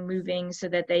 jumping, moving, so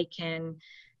that they can,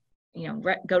 you know,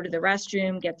 go to the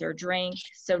restroom, get their drink.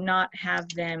 So not have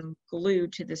them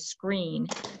glued to the screen,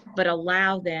 but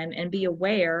allow them and be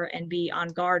aware and be on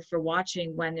guard for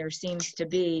watching when there seems to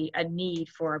be a need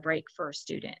for a break for a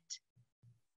student.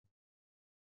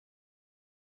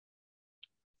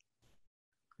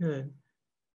 Good.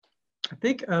 I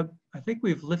think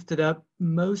we've lifted up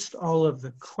most all of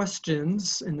the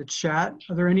questions in the chat.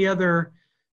 Are there any other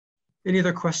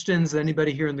questions that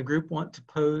anybody here in the group want to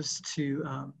pose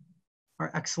to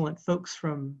our excellent folks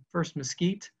from First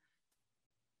Mesquite?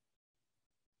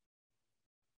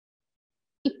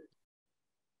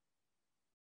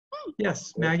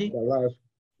 Yes, Maggie?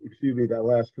 That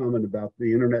last comment about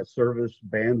the internet service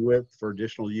bandwidth for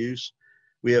additional use.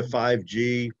 We have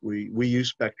 5G. We use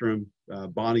Spectrum.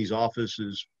 Bonnie's office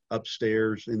is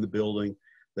upstairs in the building.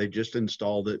 They just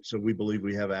installed it, so we believe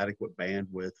we have adequate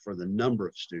bandwidth for the number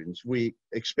of students. We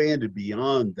expanded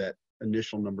beyond that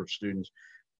initial number of students.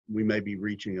 We may be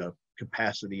reaching a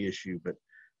capacity issue, but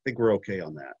I think we're okay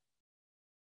on that.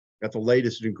 Got the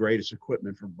latest and greatest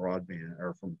equipment from broadband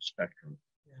or from Spectrum.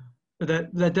 Yeah,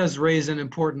 but that does raise an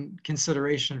important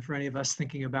consideration for any of us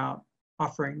thinking about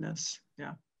offering this.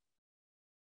 Yeah.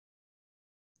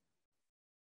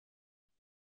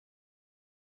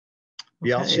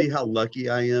 Yeah, I'll see how lucky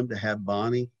I am to have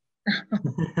Bonnie.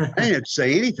 I didn't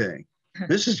say anything.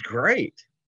 This is great.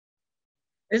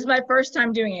 This is my first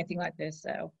time doing anything like this,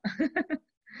 so.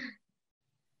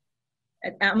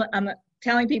 I'm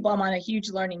telling people I'm on a huge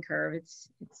learning curve.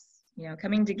 It's you know,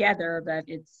 coming together, but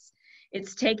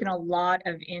it's taken a lot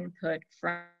of input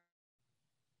from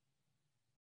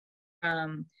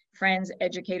friends,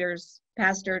 educators,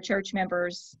 pastor, church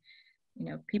members, you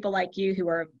know, people like you who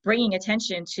are bringing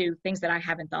attention to things that I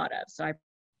haven't thought of. So I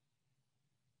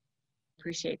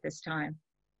appreciate this time.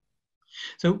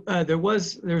 So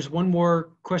there's one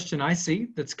more question I see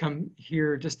that's come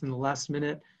here just in the last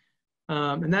minute.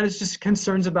 And that is just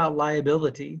concerns about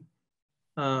liability.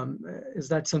 Is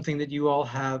that something that you all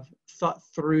have thought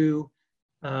through?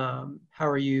 How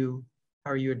are you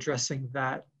addressing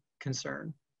that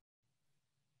concern?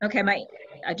 Okay,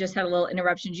 I just had a little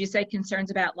interruption. Did you say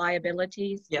concerns about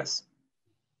liabilities? Yes.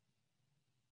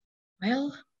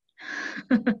 Well,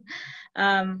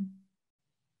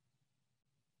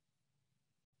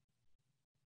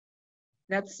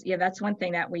 that's one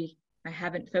thing that I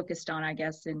haven't focused on, I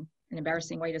guess, in an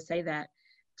embarrassing way to say that.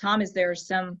 Tom, is there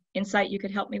some insight you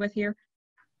could help me with here?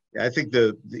 I think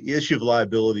the issue of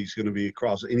liability is going to be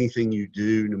across anything you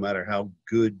do, no matter how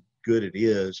good it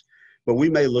is. But we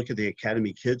may look at the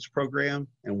Academy Kids program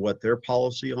and what their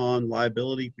policy on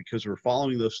liability, because we're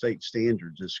following those state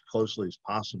standards as closely as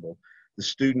possible. The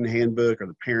student handbook or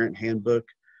the parent handbook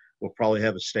will probably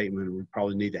have a statement, and we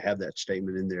probably need to have that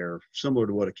statement in there, similar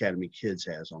to what Academy Kids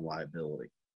has on liability.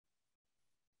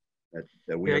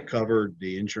 That we are covered,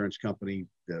 the insurance company,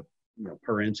 the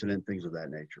per incident, things of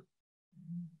that nature.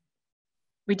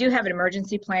 We do have an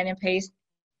emergency plan in place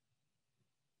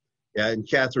Yeah, and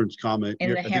Catherine's comment,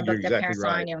 in the I think handbook you're that exactly parents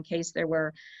right. sign, in case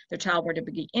their child were to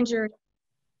be injured.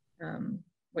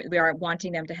 We are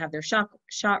wanting them to have their shot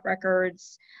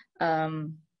records,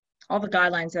 all the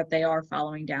guidelines that they are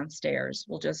following downstairs.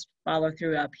 We'll just follow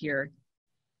through up here.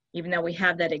 Even though we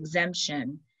have that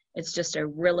exemption, it's just a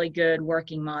really good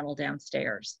working model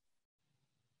downstairs.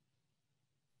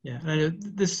 Yeah, and I know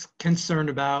this concern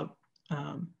about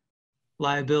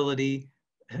liability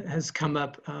has come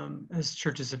up as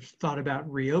churches have thought about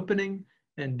reopening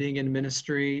and being in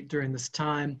ministry during this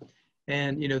time.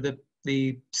 And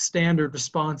the standard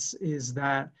response is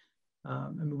that,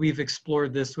 and we've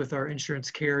explored this with our insurance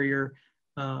carrier.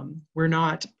 We're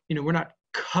not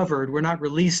covered. We're not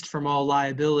released from all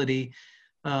liability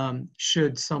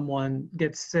should someone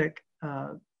get sick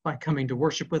by coming to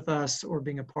worship with us or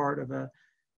being a part of a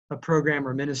program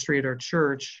or ministry at our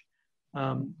church.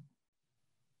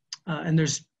 And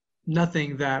there's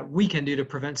nothing that we can do to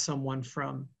prevent someone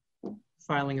from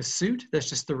filing a suit. That's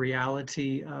just the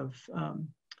reality of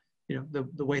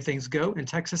the way things go in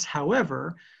Texas.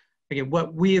 However, again,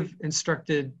 what we have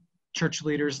instructed church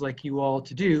leaders like you all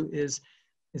to do is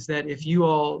that if you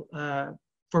all,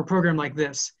 for a program like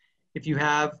this, if you've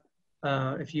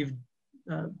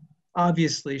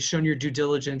obviously shown your due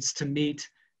diligence to meet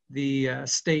the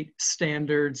state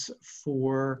standards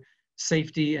for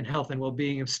safety and health and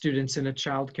well-being of students in a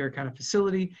child care kind of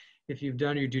facility, if you've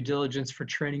done your due diligence for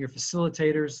training your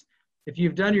facilitators, if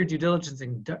you've done your due diligence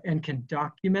and can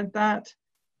document that,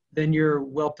 then you're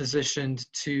well positioned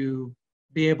to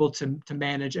be able to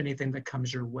manage anything that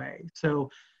comes your way.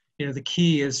 So, the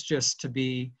key is just to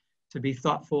be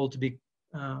thoughtful, to be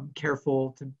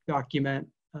careful, to document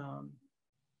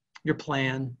your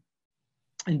plan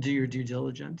and do your due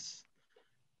diligence.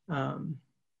 All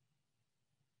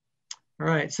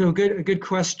right, so a good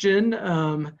question.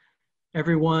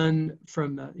 Everyone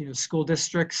from school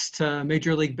districts to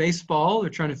Major League Baseball, they're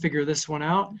trying to figure this one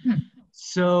out.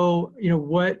 So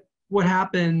what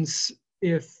happens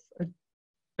if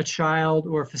a child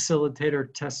or a facilitator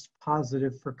tests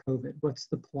positive for COVID? What's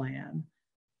the plan?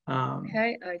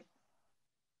 Okay, I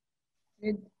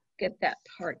did get that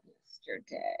part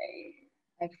yesterday.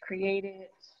 I've created.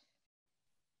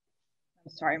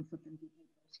 I'm sorry, I'm flipping through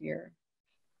here.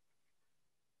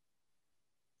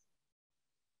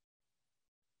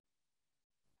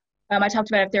 I talked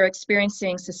about if they're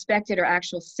experiencing suspected or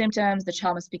actual symptoms, the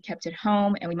child must be kept at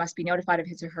home and we must be notified of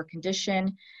his or her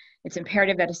condition. It's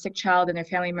imperative that a sick child and their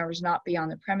family members not be on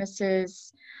the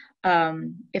premises.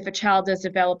 If a child does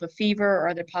develop a fever or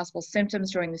other possible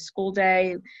symptoms during the school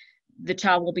day, the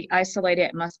child will be isolated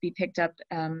and must be picked up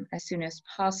as soon as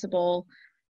possible.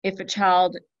 If a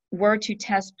child were to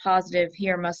test positive,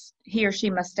 he or she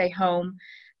must stay home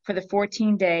for the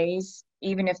 14 days,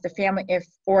 even if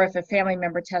if a family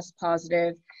member tests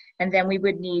positive, and then we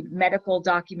would need medical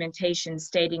documentation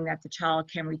stating that the child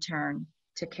can return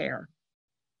to care.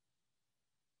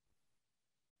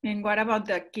 And what about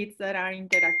the kids that are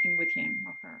interacting with him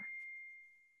or her?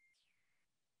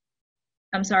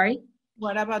 I'm sorry?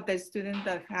 What about the students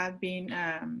that have been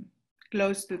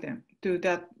close to that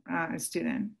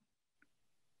student?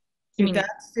 If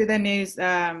that student is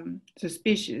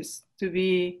suspicious to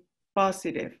be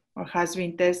positive or has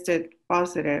been tested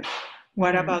positive,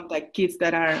 what about the kids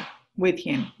that are with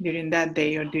him during that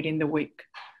day or during the week?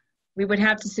 We would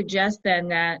have to suggest then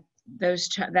that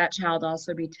that child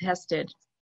also be tested,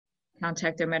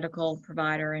 contact their medical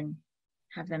provider and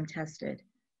have them tested.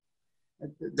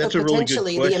 That's so a really good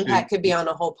potentially question. The impact could be on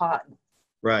a whole pod.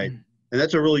 Right. And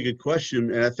that's a really good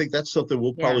question. And I think that's something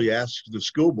we'll probably ask the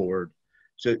school board,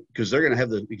 because they're going to have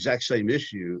the exact same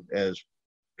issue as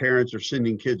parents are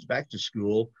sending kids back to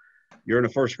school. You're in a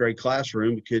first grade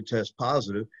classroom, the kid tests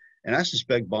positive. And I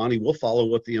suspect, Bonnie, will follow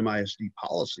what the MISD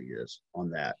policy is on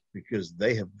that, because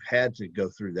they have had to go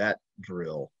through that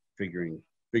drill, figuring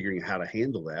how to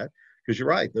handle that. Because you're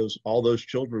right, all those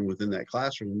children within that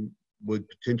classroom would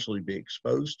potentially be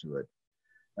exposed to it.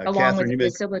 Along Catherine, with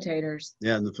the facilitators.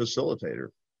 Yeah, and the facilitator.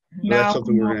 So Now, that's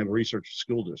something we're going to have a research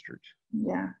school district.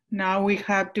 Yeah, now we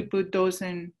have to put those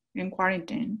in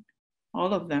quarantine,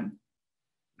 all of them.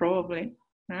 probably,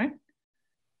 right?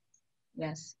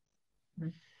 Yes.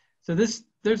 So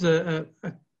there's a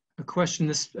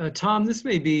question. Tom, this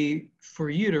may be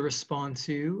for you to respond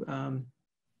to.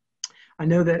 I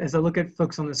know that as I look at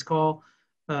folks on this call,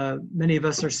 many of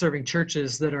us are serving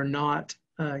churches that are not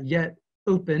yet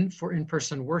open for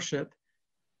in-person worship,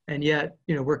 and yet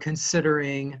we're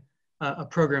considering a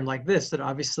program like this that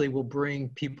obviously will bring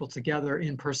people together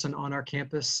in person on our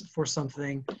campus for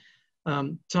something.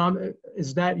 Tom,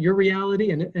 is that your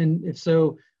reality? And if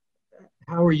so,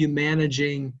 how are you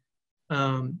managing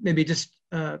maybe just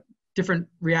different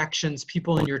reactions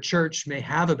people in your church may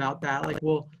have about that? Like,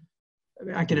 well,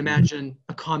 I can imagine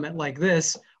a comment like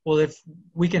this. Well, if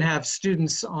we can have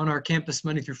students on our campus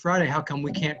Monday through Friday, how come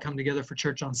we can't come together for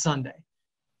church on Sunday?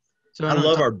 So I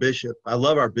love our bishop. I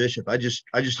love our bishop. I just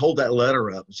hold that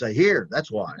letter up and say, here, that's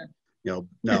why. No,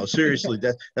 seriously,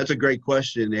 that's a great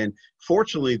question. And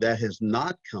fortunately, that has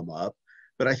not come up.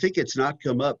 But I think it's not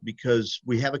come up because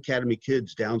we have Academy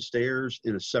kids downstairs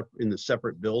in the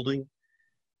separate building,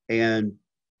 and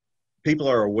people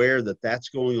are aware that that's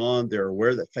going on. They're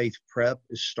aware that Faith Prep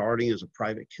is starting as a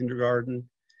private kindergarten,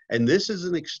 and this is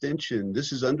an extension.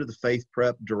 This is under the Faith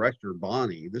Prep director,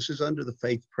 Bonnie. This is under the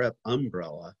Faith Prep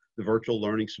umbrella, the Virtual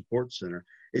Learning Support Center.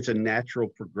 It's a natural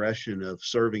progression of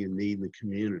serving a need in the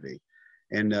community,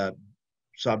 and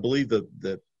so I believe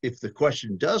that if the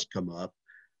question does come up,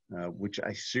 which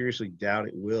I seriously doubt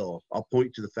it will, I'll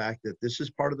point to the fact that this is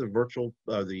part of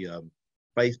the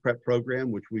Faith Prep program,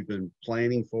 which we've been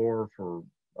planning for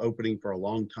opening for a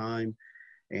long time,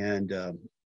 and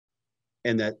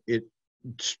that it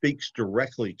speaks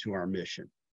directly to our mission,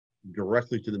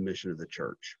 directly to the mission of the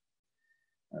church.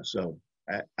 So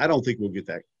I don't think we'll get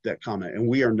that comment, and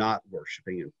we are not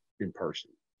worshiping in person.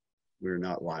 We're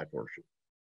not live worship.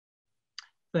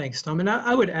 Thanks, Tom. And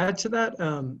I would add to that,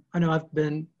 I know I've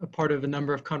been a part of a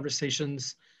number of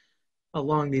conversations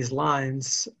along these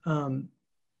lines.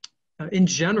 In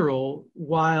general,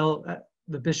 while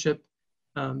the bishop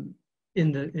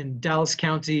in Dallas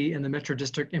County and the Metro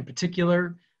District in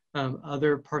particular,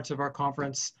 other parts of our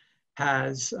conference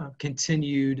has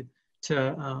continued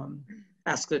to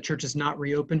ask that churches not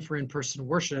reopen for in-person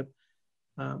worship,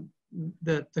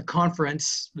 the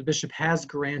conference, the bishop has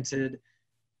granted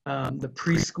the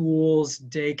preschools,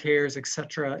 daycares, et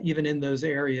cetera, even in those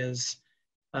areas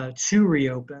to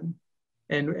reopen.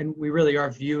 And we really are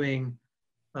viewing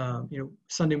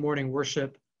Sunday morning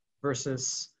worship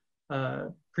versus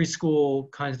preschool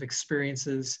kinds of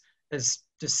experiences as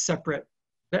just separate,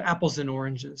 the apples and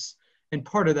oranges. And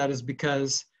part of that is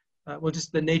because,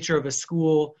 just the nature of a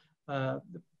school, the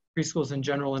preschools in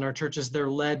general in our churches, they're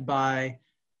led by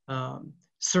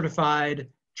certified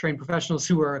trained professionals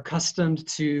who are accustomed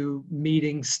to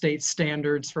meeting state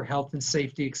standards for health and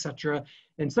safety, et cetera.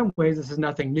 In some ways, this is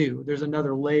nothing new. There's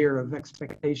another layer of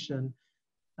expectation.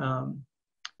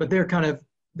 But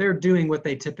they're doing what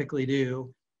they typically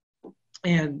do.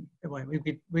 And well,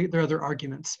 there are other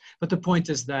arguments, but the point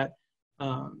is that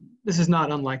this is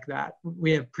not unlike that.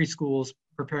 We have preschools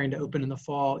preparing to open in the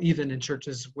fall, even in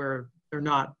churches where they're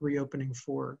not reopening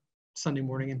for Sunday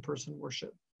morning in-person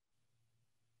worship.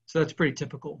 So that's pretty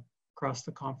typical across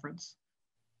the conference.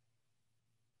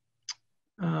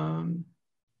 Tom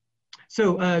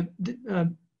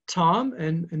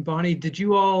and Bonnie, did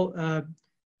you all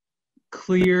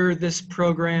clear this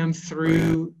program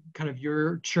through kind of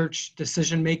your church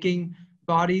decision-making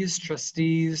bodies,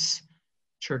 trustees,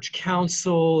 church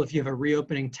council? If you have a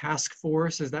reopening task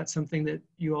force, is that something that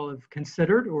you all have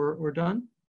considered or done?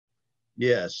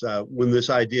 Yes, when this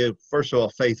idea, first of all,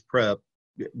 Faith Prep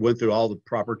went through all the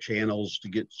proper channels to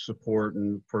get support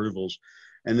and approvals.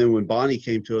 And then when Bonnie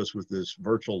came to us with this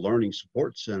virtual learning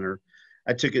support center,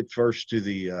 I took it first to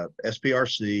the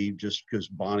SPRC, just because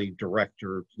Bonnie,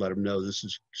 director, let them know this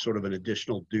is sort of an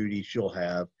additional duty she'll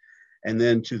have. And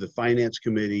then to the finance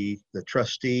committee, the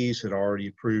trustees had already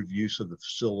approved use of the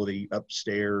facility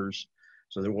upstairs.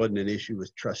 So there wasn't an issue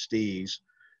with trustees.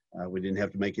 We didn't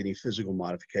have to make any physical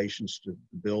modifications to the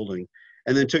building.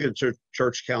 And then took it to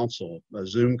church council, a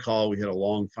Zoom call. We had a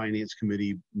long finance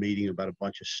committee meeting about a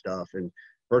bunch of stuff, and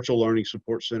Virtual Learning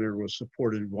Support Center was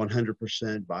supported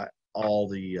 100% by all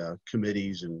the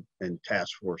committees and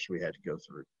task force we had to go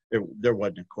through. There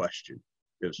wasn't a question.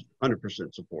 It was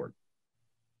 100% support.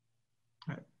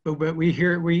 Right. But we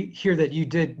hear that you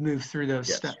did move through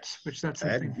those steps, which that's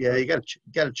something. Yeah, you got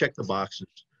to check the boxes.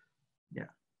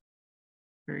 Yeah,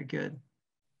 very good.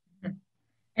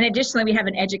 And additionally, we have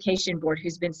an education board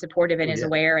who's been supportive and is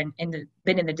aware and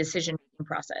been in the decision-making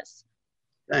process.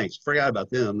 Thanks. Forgot about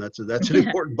them. That's an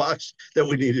important box that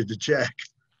we needed to check.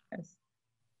 Yes.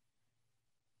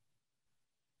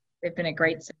 They've been a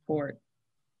great support.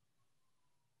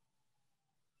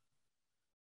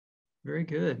 Very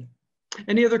good.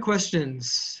 Any other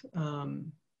questions?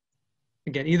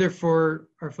 Again, either for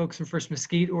our folks from First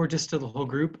Mesquite or just to the whole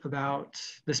group about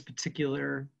this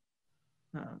particular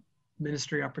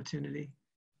ministry opportunity.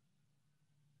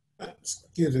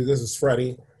 Excuse me, this is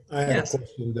Freddie. I had Yes. a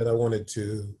question that I wanted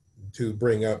to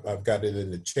bring up. I've got it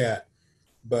in the chat,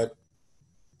 but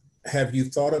have you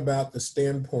thought about the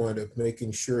standpoint of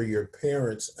making sure your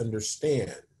parents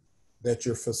understand that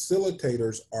your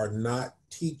facilitators are not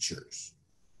teachers?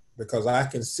 Because I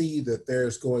can see that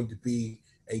there's going to be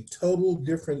a total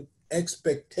different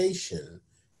expectation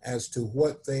as to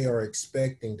what they are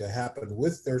expecting to happen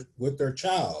with their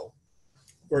child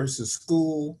versus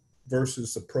school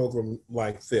versus a program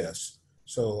like this.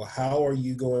 So how are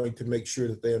you going to make sure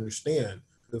that they understand?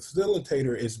 The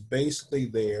facilitator is basically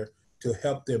there to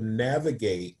help them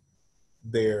navigate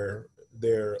their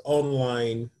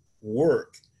online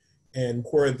work, and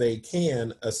where they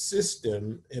can assist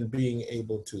them in being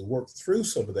able to work through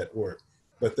some of that work,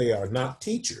 but they are not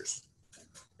teachers.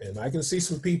 And I can see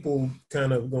some people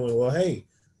kind of going, well, hey,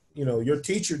 you know, your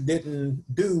teacher didn't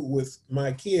do with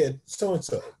my kid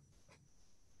so-and-so.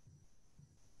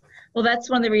 Well, that's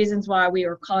one of the reasons why we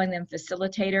were calling them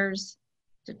facilitators,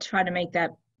 to try to make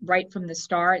that right from the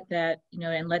start, that, you know,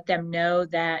 and let them know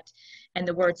that, and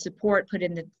the word support put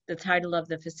in the title of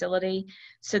the facility,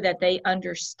 so that they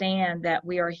understand that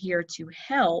we are here to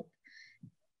help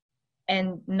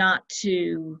and not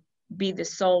to be the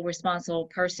sole responsible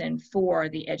person for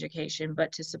the education,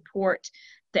 but to support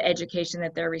the education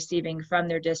that they're receiving from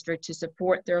their district, to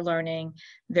support their learning,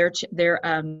 their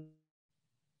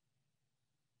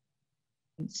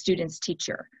student's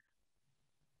teacher.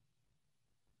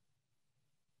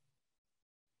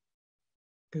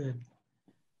 Good.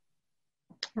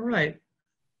 All right.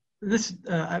 This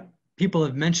people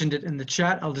have mentioned it in the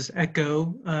chat. I'll just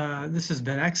echo. This has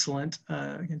been excellent.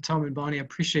 Again, Tom and Bonnie, I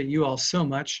appreciate you all so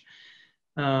much.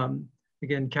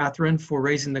 Again, Catherine, for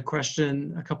raising the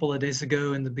question a couple of days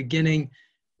ago in the beginning,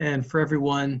 and for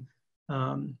everyone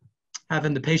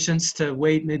having the patience to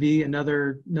wait maybe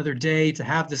another day to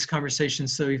have this conversation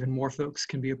so even more folks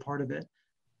can be a part of it.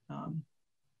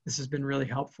 This has been really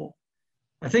helpful.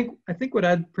 I think what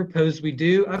I'd propose we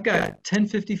do, I've got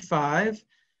 10:55.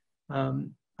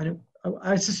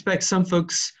 I suspect some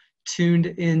folks tuned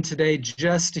in today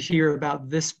just to hear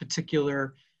about this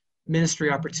particular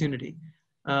ministry opportunity.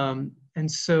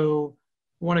 And so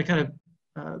I want to kind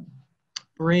of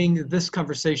bring this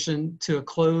conversation to a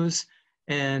close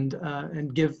and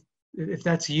give, if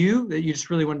that's you, that you just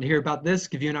really wanted to hear about this,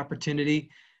 give you an opportunity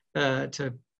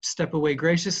to step away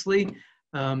graciously.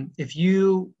 If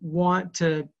you want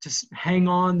to just hang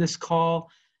on this call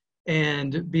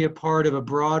and be a part of a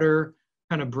broader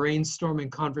kind of brainstorming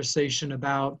conversation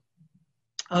about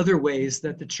other ways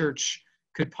that the church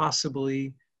could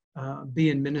possibly be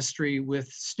in ministry with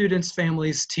students,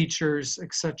 families, teachers,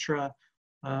 etc.,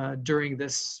 during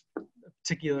this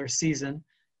particular season,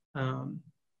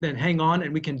 then hang on,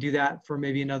 and we can do that for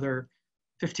maybe another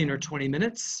 15 or 20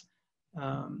 minutes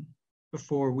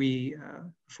before we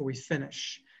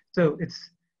finish. So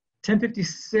it's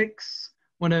 10:56.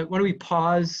 Why don't we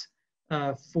pause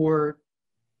for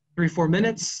 3-4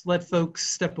 minutes, let folks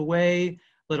step away,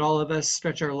 let all of us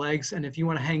stretch our legs, and if you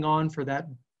want to hang on for that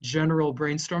general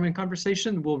brainstorming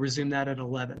conversation, we'll resume that at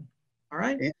 11. All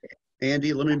right?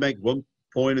 Andy, let me make one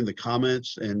point in the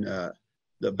comments and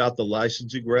about the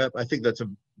licensing rep. I think that's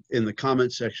in the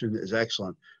comment section is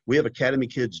excellent. We have Academy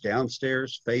Kids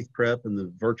downstairs, Faith Prep, and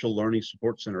the Virtual Learning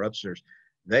Support Center upstairs.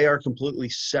 They are completely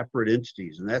separate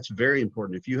entities, and that's very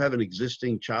important. If you have an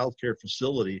existing childcare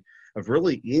facility of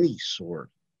really any sort,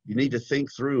 you need to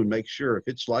think through and make sure if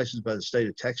it's licensed by the state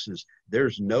of Texas,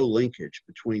 there's no linkage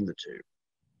between the two.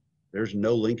 There's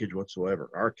no linkage whatsoever.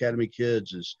 Our Academy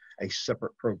Kids is a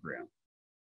separate program.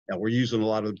 Now, we're using a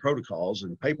lot of the protocols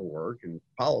and paperwork and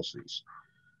policies,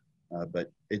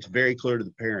 but it's very clear to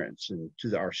the parents and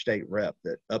to our state rep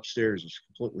that upstairs is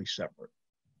completely separate.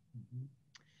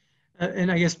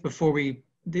 And I guess before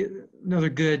another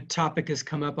good topic has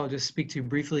come up, I'll just speak to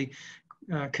briefly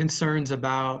concerns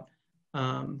about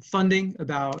funding,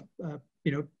 about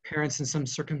parents in some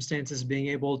circumstances being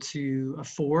able to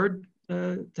afford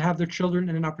to have their children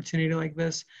in an opportunity like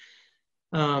this.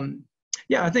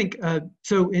 Yeah, I think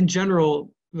so. In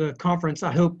general, the conference,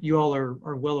 I hope you all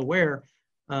are well aware,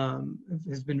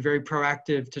 has been very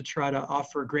proactive to try to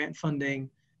offer grant funding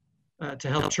to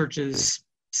help churches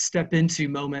step into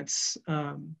moments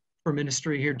for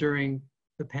ministry here during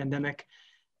the pandemic.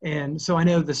 And so I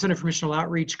know the Center for Missional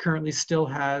Outreach currently still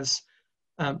has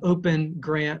open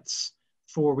grants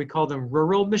for, we call them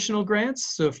rural missional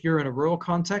grants. So if you're in a rural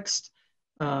context,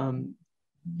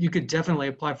 you could definitely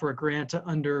apply for a grant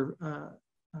to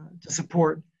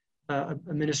support a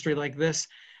ministry like this.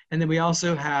 And then we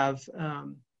also have,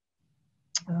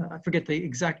 I forget the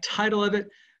exact title of it,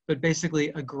 but basically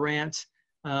a grant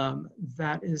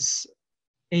that is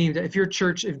aimed at, if your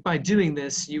church, if by doing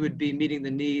this, you would be meeting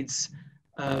the needs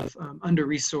of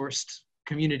under-resourced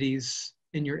communities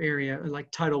in your area, like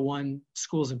Title I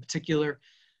schools in particular.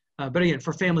 But again,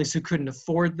 for families who couldn't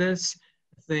afford this,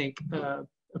 I think a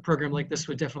program like this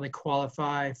would definitely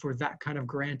qualify for that kind of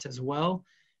grant as well.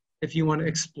 If you want to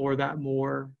explore that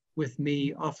more with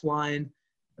me offline,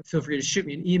 feel free to shoot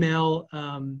me an email.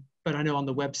 But I know on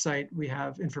the website we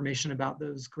have information about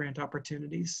those grant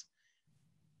opportunities.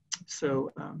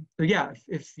 So yeah,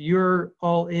 if you're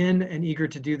all in and eager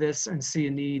to do this and see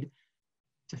a need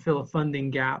to fill a funding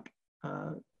gap,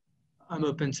 I'm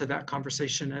open to that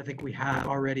conversation. I think we have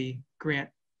already grant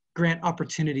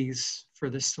opportunities for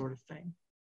this sort of thing.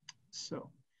 So,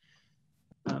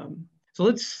 so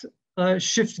let's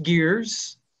shift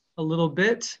gears a little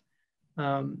bit.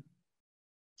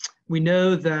 We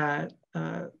know that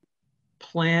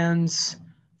plans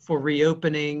for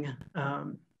reopening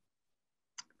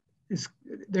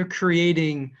they're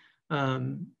creating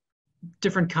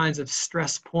different kinds of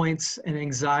stress points and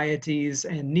anxieties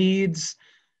and needs.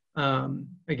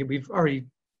 Again, we've already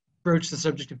broached the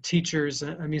subject of teachers,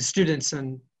 I mean, students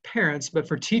and parents, but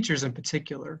for teachers in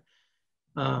particular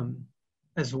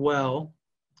as well.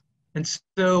 And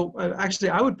so actually,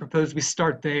 I would propose we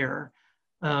start there.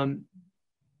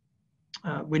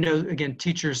 We know, again,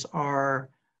 teachers are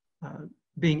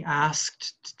being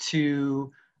asked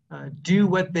to do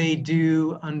what they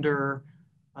do under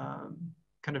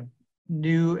kind of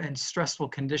new and stressful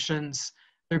conditions.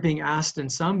 They're being asked in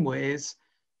some ways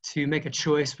to make a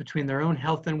choice between their own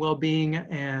health and well-being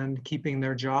and keeping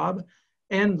their job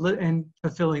and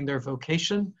fulfilling their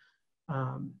vocation.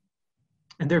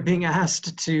 And they're being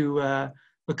asked to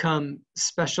become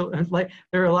special, and like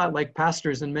they're a lot like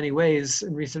pastors in many ways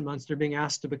in recent months. They're being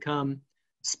asked to become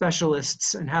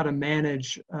specialists in how to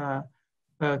manage a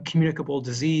communicable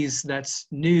disease that's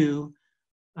new,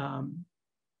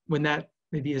 when that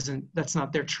maybe that's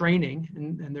not their training,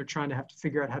 and they're trying to have to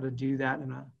figure out how to do that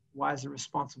in a wise and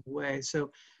responsible way.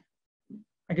 So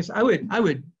I guess I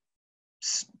would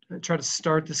try to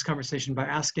start this conversation by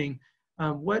asking,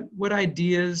 what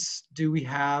ideas do we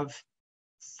have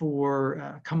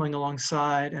for coming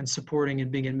alongside and supporting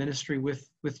and being in ministry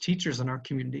with teachers in our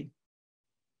community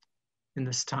in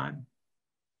this time?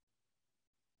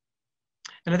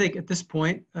 And I think at this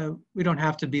point, we don't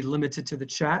have to be limited to the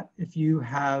chat. If you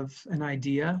have an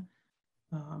idea,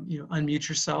 unmute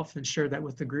yourself and share that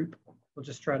with the group. We'll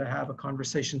just try to have a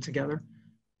conversation together.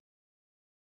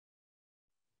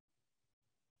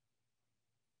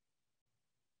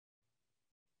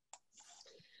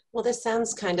 Well, this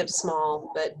sounds kind of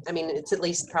small, but I mean, it's at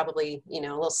least probably, a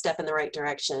little step in the right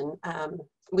direction.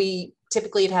 We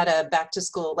typically had a back to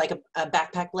school, like a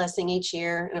backpack blessing each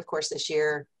year. And of course, this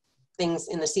year, things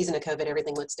in the season of COVID,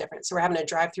 everything looks different. So we're having a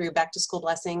drive-through back to school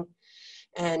blessing.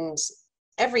 And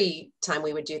every time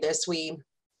we would do this, we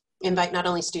invite not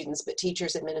only students, but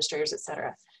teachers, administrators, et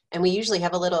cetera. And we usually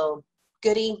have a little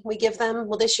goodie we give them.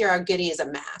 Well, this year our goodie is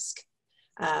a mask.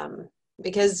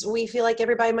 Because we feel like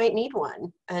everybody might need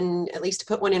one, and at least to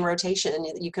put one in rotation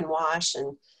you can wash.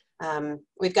 And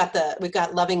we've got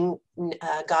loving,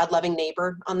 God-loving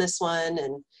neighbor on this one,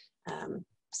 and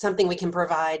something we can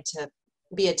provide to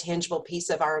be a tangible piece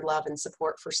of our love and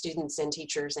support for students and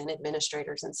teachers and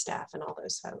administrators and staff and all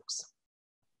those folks.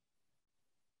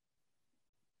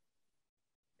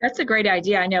 That's a great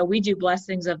idea. I know we do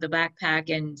blessings of the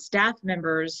backpack, and staff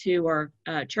members who are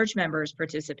church members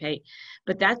participate,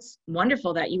 but that's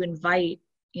wonderful that you invite,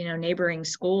 neighboring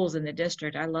schools in the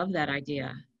district. I love that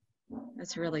idea.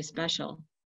 That's really special.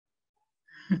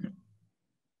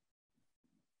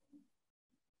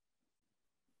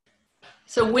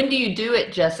 So when do you do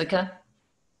it, Jessica?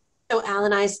 So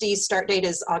Allen ISD's start date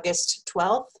is August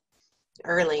 12th,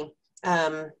 early.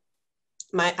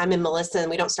 I'm in Melissa, and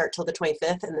we don't start till the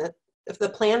 25th. And the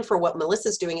plan for what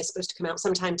Melissa's doing is supposed to come out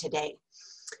sometime today.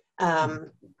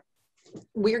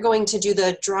 We're going to do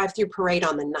the drive-through parade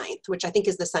on the 9th, which I think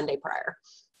is the Sunday prior.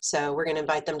 So we're going to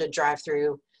invite them to drive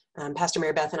through. Pastor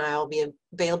Mary Beth and I will be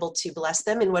available to bless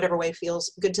them in whatever way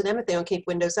feels good to them. If they don't keep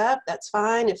windows up, that's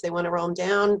fine. If they want to roll them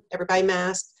down, everybody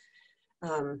masked.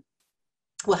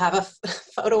 We'll have a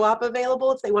photo op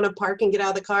available if they want to park and get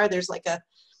out of the car. There's like a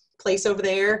place over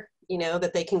there,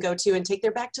 that they can go to and take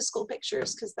their back to school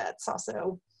pictures, because that's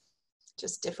also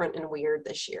just different and weird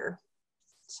this year.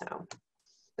 So,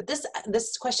 but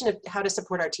this question of how to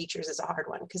support our teachers is a hard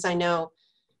one, because I know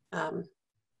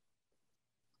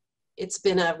it's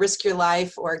been a risk your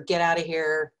life or get out of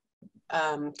here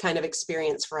kind of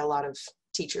experience for a lot of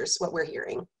teachers, what we're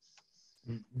hearing.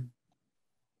 Mm-hmm.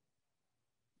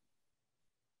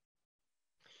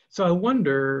 So I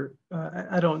wonder,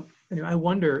 I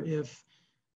wonder if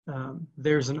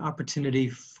there's an opportunity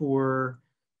for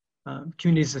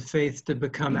communities of faith to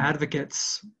become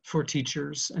advocates for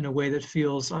teachers in a way that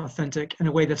feels authentic, in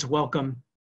a way that's welcome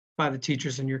by the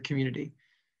teachers in your community.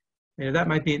 You know, that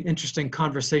might be an interesting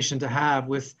conversation to have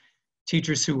with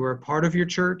teachers who were a part of your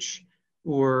church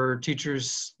or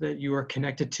teachers that you are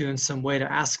connected to in some way, to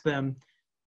ask them,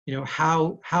 you know,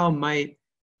 how might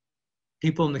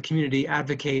people in the community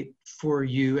advocate for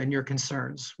you and your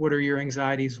concerns? What are your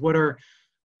anxieties? What are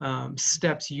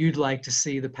steps you'd like to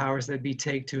see the powers that be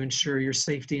take to ensure your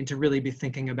safety and to really be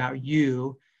thinking about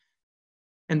you?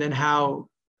 And then how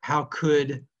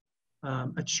could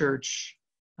a church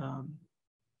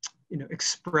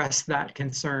express that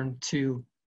concern to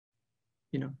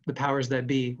the powers that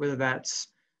be, whether that's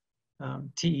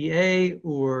TEA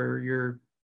or your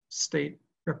state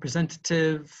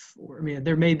representative, or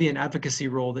there may be an advocacy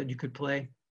role that you could play,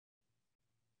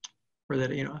 or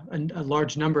that a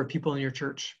large number of people in your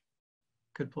church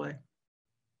could play.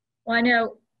 Well, I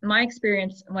know my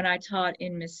experience when I taught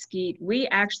in Mesquite, we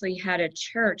actually had a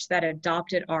church that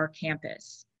adopted our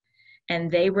campus,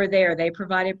 and they were there. They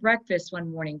provided breakfast one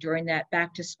morning during that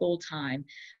back to school time.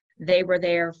 They were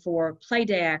there for play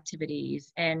day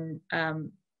activities, and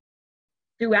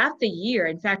throughout the year.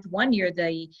 In fact, one year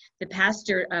the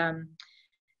pastor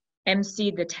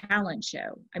emceed the talent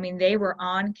show. I mean, they were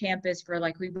on campus for,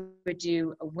 like, we would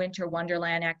do a winter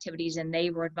wonderland activities, and they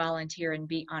would volunteer and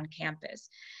be on campus.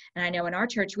 And I know in our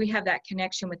church, we have that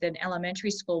connection with an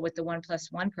elementary school with the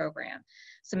 1+1 program.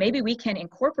 So maybe we can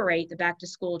incorporate the back to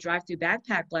school drive-through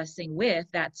backpack blessing with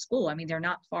that school. I mean, they're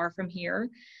not far from here.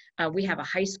 We have a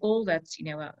high school that's, a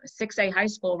 6A high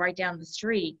school right down the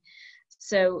street.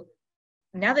 So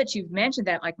now that you've mentioned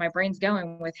that, like, my brain's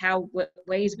going with what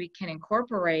ways we can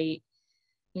incorporate,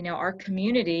 our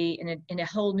community in a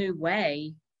whole new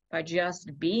way by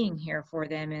just being here for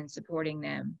them and supporting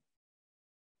them.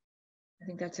 I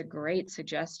think that's a great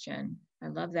suggestion. I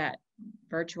love that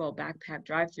virtual backpack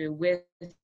drive-through with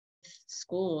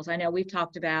schools. I know we've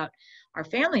talked about our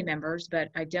family members, but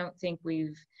I don't think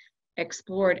we've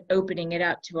explored opening it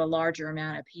up to a larger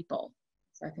amount of people.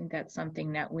 So I think that's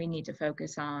something that we need to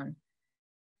focus on.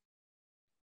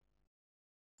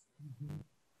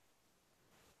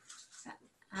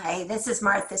 Hi, this is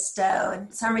Martha Stowe, and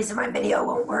for some reason my video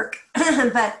won't work,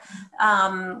 but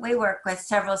we work with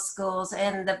several schools,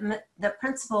 and the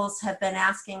principals have been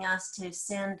asking us to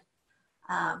send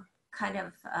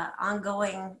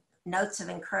ongoing notes of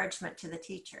encouragement to the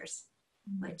teachers,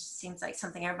 which seems like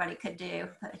something everybody could do,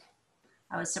 but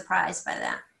I was surprised by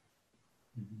that.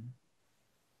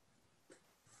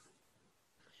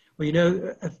 Well,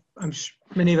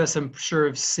 many of us, I'm sure,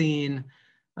 have seen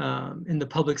in the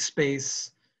public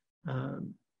space,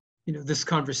 this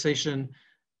conversation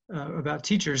about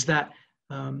teachers, that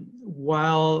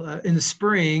while in the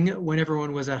spring, when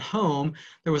everyone was at home,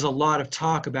 there was a lot of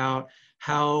talk about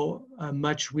how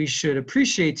much we should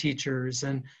appreciate teachers.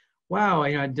 And wow,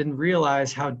 I didn't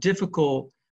realize how difficult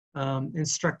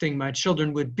instructing my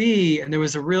children would be. And there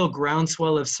was a real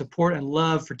groundswell of support and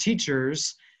love for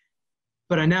teachers.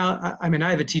 But I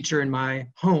have a teacher in my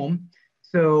home,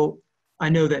 so I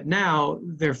know that now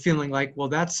they're feeling like, well,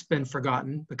 that's been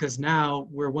forgotten, because now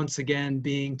we're once again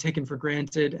being taken for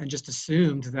granted and just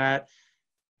assumed that,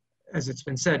 as it's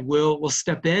been said, we'll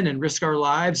step in and risk our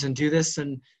lives and do this.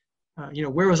 And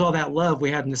where was all that love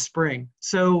we had in the spring?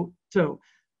 So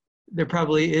there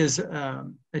probably is a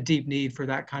deep need for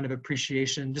that kind of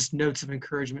appreciation, just notes of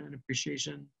encouragement and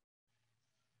appreciation.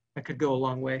 That could go a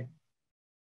long way.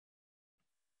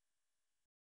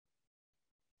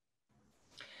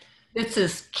 This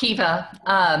is Kiva.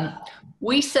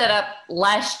 We set up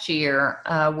last year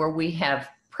where we have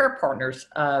prayer partners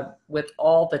with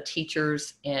all the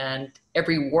teachers and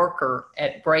every worker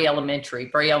at Bray Elementary.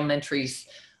 Bray Elementary's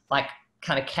like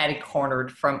kind of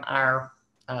catty-cornered from our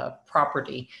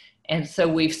property. And so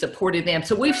we've supported them.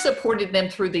 So we've supported them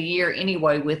through the year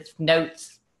anyway with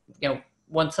notes,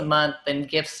 once a month, and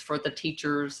gifts for the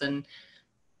teachers and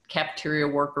cafeteria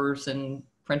workers and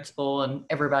principal and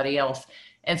everybody else.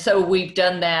 And so we've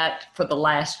done that for the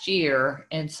last year.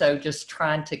 And so just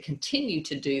trying to continue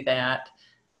to do that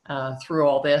through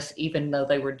all this, even though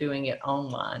they were doing it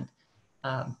online.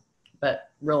 But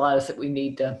realize that we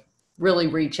need to really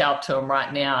reach out to them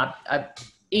right now.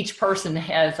 Each person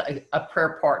has a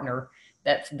prayer partner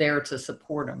that's there to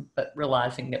support them, but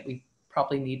realizing that we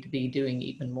probably need to be doing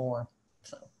even more.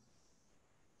 So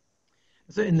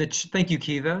thank you,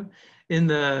 Kiva. In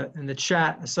the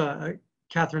chat, I saw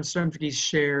Catherine Sturmke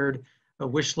shared a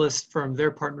wish list from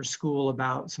their partner school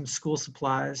about some school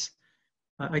supplies.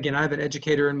 Again, I have an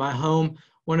educator in my home.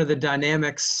 One of the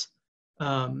dynamics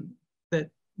that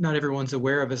not everyone's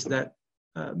aware of is that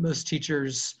most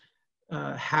teachers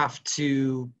have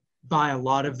to buy a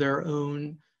lot of their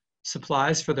own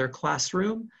supplies for their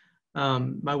classroom.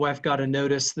 My wife got a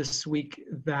notice this week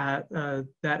that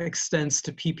that extends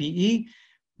to PPE,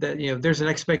 that there's an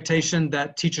expectation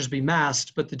that teachers be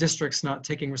masked, but the district's not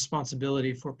taking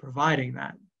responsibility for providing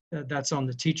that. That's on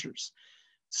the teachers.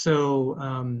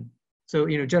 So,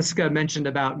 Jessica mentioned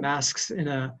about masks in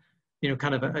a,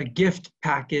 kind of a gift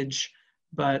package,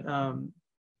 but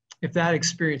if that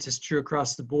experience is true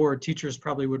across the board, teachers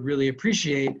probably would really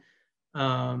appreciate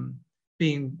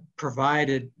being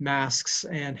provided masks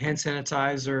and hand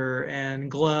sanitizer and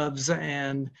gloves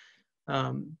and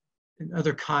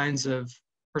other kinds of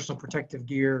personal protective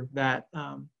gear that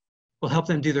will help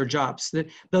them do their jobs.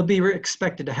 They'll be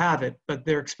expected to have it, but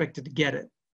they're expected to get it.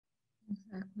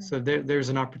 Exactly. So there's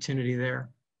an opportunity there.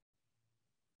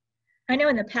 I know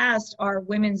in the past, our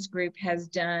women's group has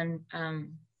done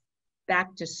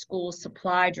back to school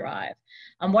supply drive.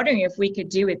 I'm wondering if we could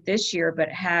do it this year, but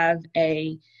have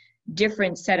a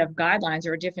different set of guidelines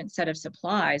or a different set of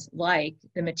supplies, like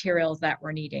the materials that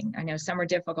we're needing. I know some are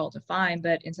difficult to find,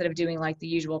 but instead of doing like the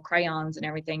usual crayons and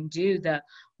everything, do the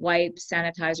wipes,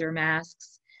 sanitizer,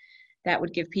 masks. That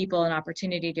would give people an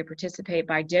opportunity to participate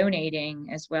by donating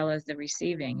as well as the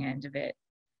receiving end of it.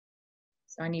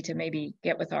 So I need to maybe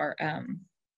get with our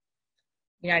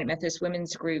United Methodist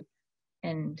Women's group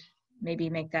and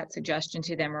maybe make that suggestion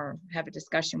to them or have a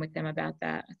discussion with them about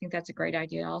that. I think that's a great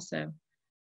idea also.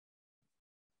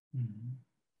 Mm-hmm.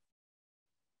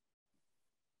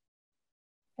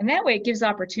 And that way it gives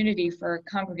opportunity for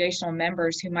congregational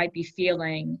members who might be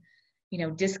feeling,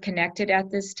 disconnected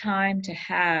at this time to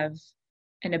have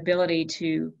an ability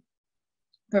to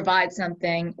provide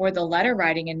something, or the letter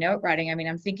writing and note writing. I mean,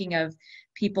 I'm thinking of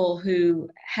people who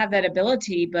have that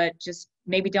ability, but just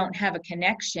maybe don't have a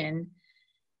connection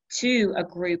to a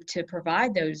group to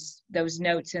provide those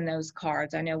notes and those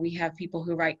cards. I know we have people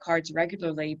who write cards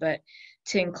regularly, but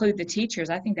to include the teachers,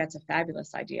 I think that's a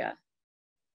fabulous idea.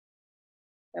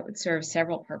 That would serve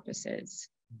several purposes.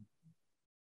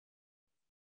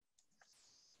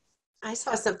 I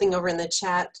saw something over in the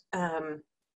chat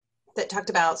that talked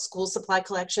about school supply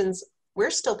collections. We're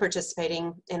still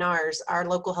participating in ours. Our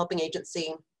local helping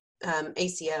agency,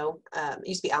 ACO, it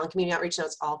used to be Allen Community Outreach, now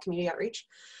it's All Community Outreach.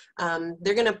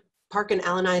 They're going to park an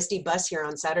Allen ISD bus here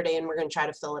on Saturday, and we're going to try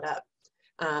to fill it up.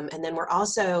 And then we're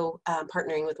also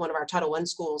partnering with one of our Title I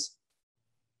schools,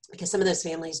 because some of those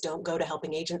families don't go to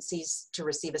helping agencies to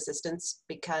receive assistance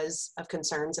because of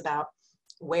concerns about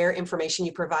where information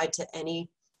you provide to any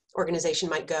organization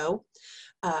might go.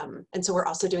 And so we're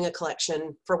also doing a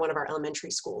collection for one of our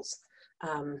elementary schools.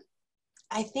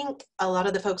 I think a lot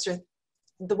of the folks are,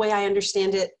 the way I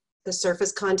understand it, the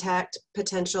surface contact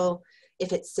potential,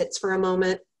 if it sits for a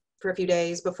moment, for a few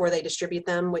days before they distribute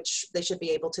them, which they should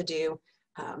be able to do,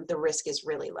 the risk is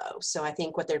really low. So I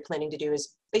think what they're planning to do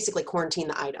is basically quarantine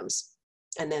the items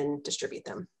and then distribute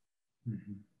them.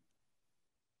 Mm-hmm.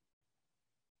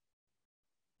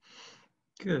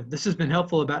 Good. This has been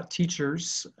helpful about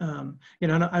teachers.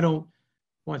 I don't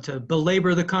want to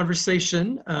belabor the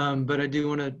conversation, but I do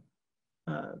want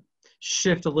to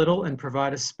shift a little and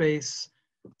provide a space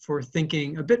for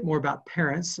thinking a bit more about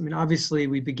parents. I mean, obviously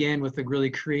we began with a really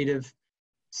creative,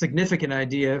 significant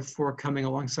idea for coming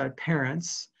alongside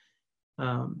parents.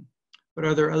 But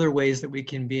are there other ways that we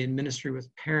can be in ministry with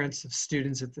parents of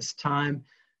students at this time?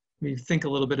 I mean, think a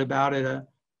little bit about it.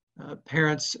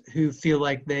 Parents who feel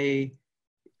like they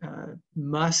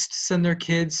must send their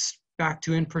kids back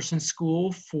to in-person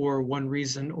school for one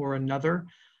reason or another,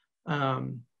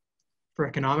 for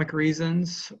economic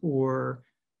reasons, or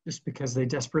just because they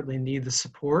desperately need the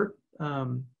support.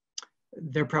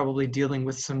 They're probably dealing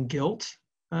with some guilt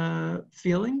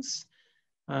feelings.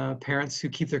 Parents who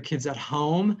keep their kids at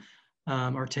home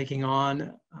are taking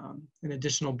on an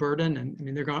additional burden, and I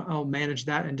mean, they're going to manage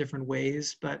that in different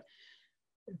ways, but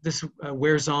this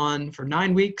wears on for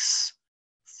 9 weeks,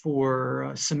 for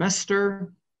a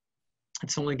semester.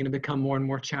 It's only going to become more and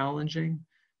more challenging.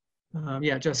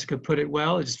 Yeah, Jessica put it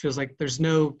well. It just feels like there's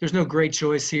no great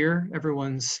choice here.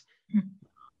 Everyone's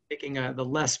making the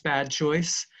less bad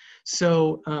choice.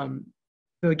 So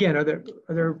again, are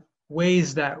there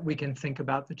ways that we can think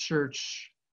about the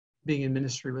church being in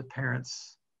ministry with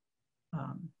parents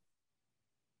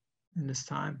in this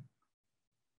time.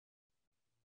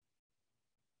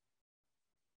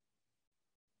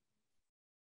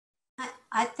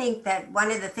 I think that one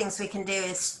of the things we can do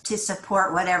is to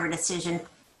support whatever decision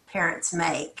parents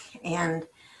make. And,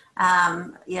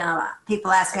 you know,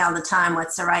 people ask me all the time,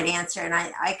 what's the right answer? And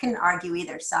I can argue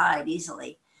either side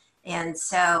easily. And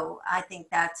so I think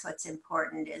that's what's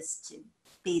important, is to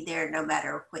be there no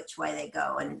matter which way they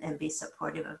go, and be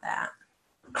supportive of that.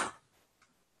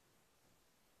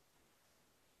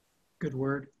 Good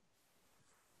word.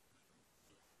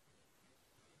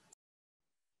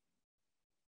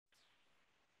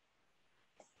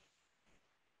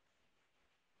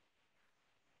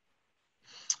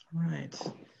 All right.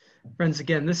 Friends,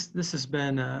 again, this has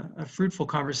been a fruitful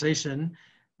conversation.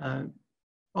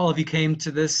 All of you came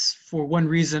to this for one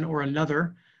reason or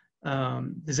another.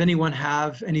 Does anyone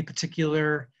have any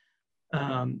particular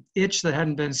itch that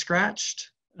hadn't been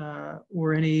scratched,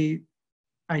 or any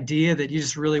idea that you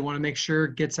just really want to make sure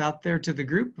gets out there to the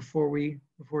group before we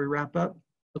wrap up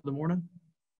for the morning?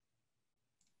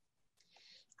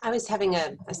 I was having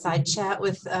a side chat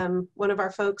with one of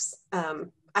our folks.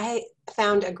 I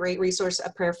found a great resource, A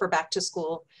Prayer for Back to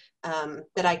School,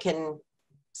 that I can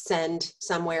send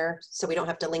somewhere so we don't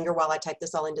have to linger while I type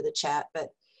this all into the chat,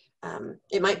 but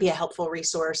it might be a helpful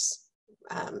resource.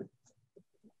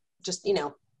 Just, you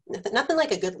know, nothing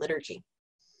like a good liturgy.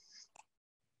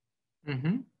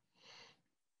 Mm-hmm.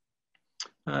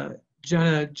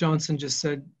 Jenna Johnson just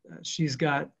said she's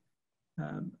got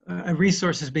a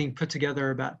resource is being put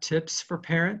together about tips for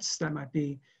parents. That might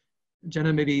be,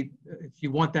 Jenna, maybe if you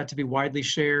want that to be widely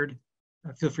shared,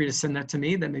 feel free to send that to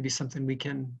me. That may be something we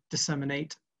can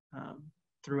disseminate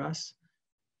through us.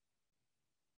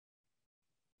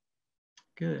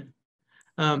 Good.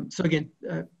 So again,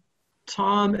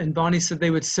 Tom and Bonnie said they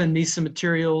would send me some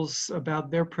materials about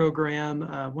their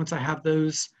program. Once I have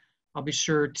those, I'll be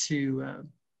sure to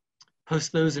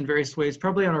post those in various ways,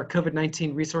 probably on our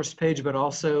COVID-19 resource page, but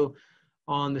also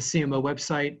on the CMO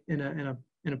website in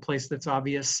a place that's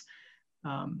obvious.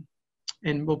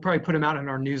 And we'll probably put them out in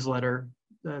our newsletter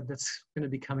that's going to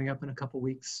be coming up in a couple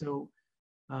weeks. So,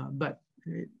 but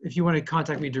if you want to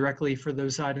contact me directly for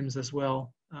those items as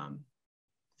well,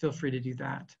 feel free to do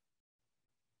that.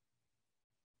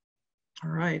 All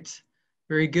right,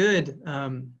 very good.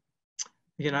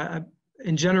 Again,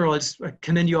 in general, I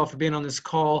commend you all for being on this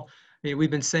call. I mean,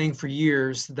 we've been saying for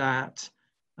years that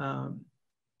a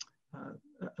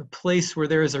place where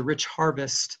there is a rich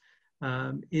harvest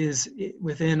is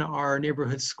within our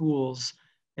neighborhood schools.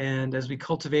 And as we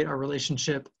cultivate our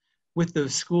relationship with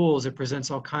those schools, it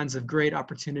presents all kinds of great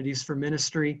opportunities for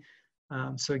ministry.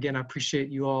 So again, I appreciate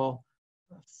you all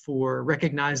for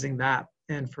recognizing that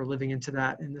and for living into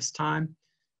that in this time.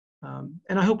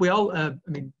 And I hope we all,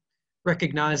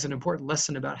 recognize an important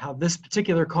lesson about how this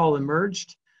particular call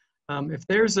emerged. If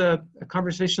there's a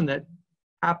conversation that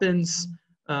happens,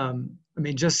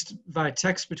 just via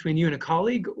text between you and a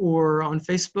colleague or on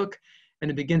Facebook, and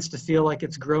it begins to feel like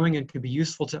it's growing and could be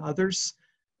useful to others,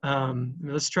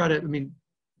 let's try to,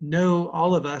 know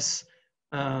all of us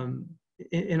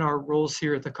in our roles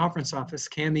here at the conference office,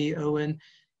 Cammie, Owen,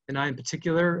 and I in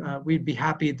particular, we'd be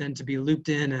happy then to be looped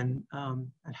in and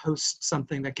host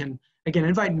something that can, again,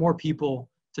 invite more people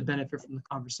to benefit from the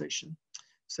conversation.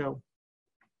 So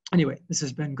anyway, this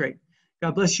has been great.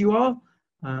 God bless you all.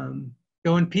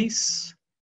 Go in peace,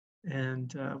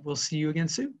 and we'll see you again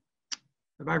soon.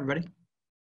 Bye-bye, everybody.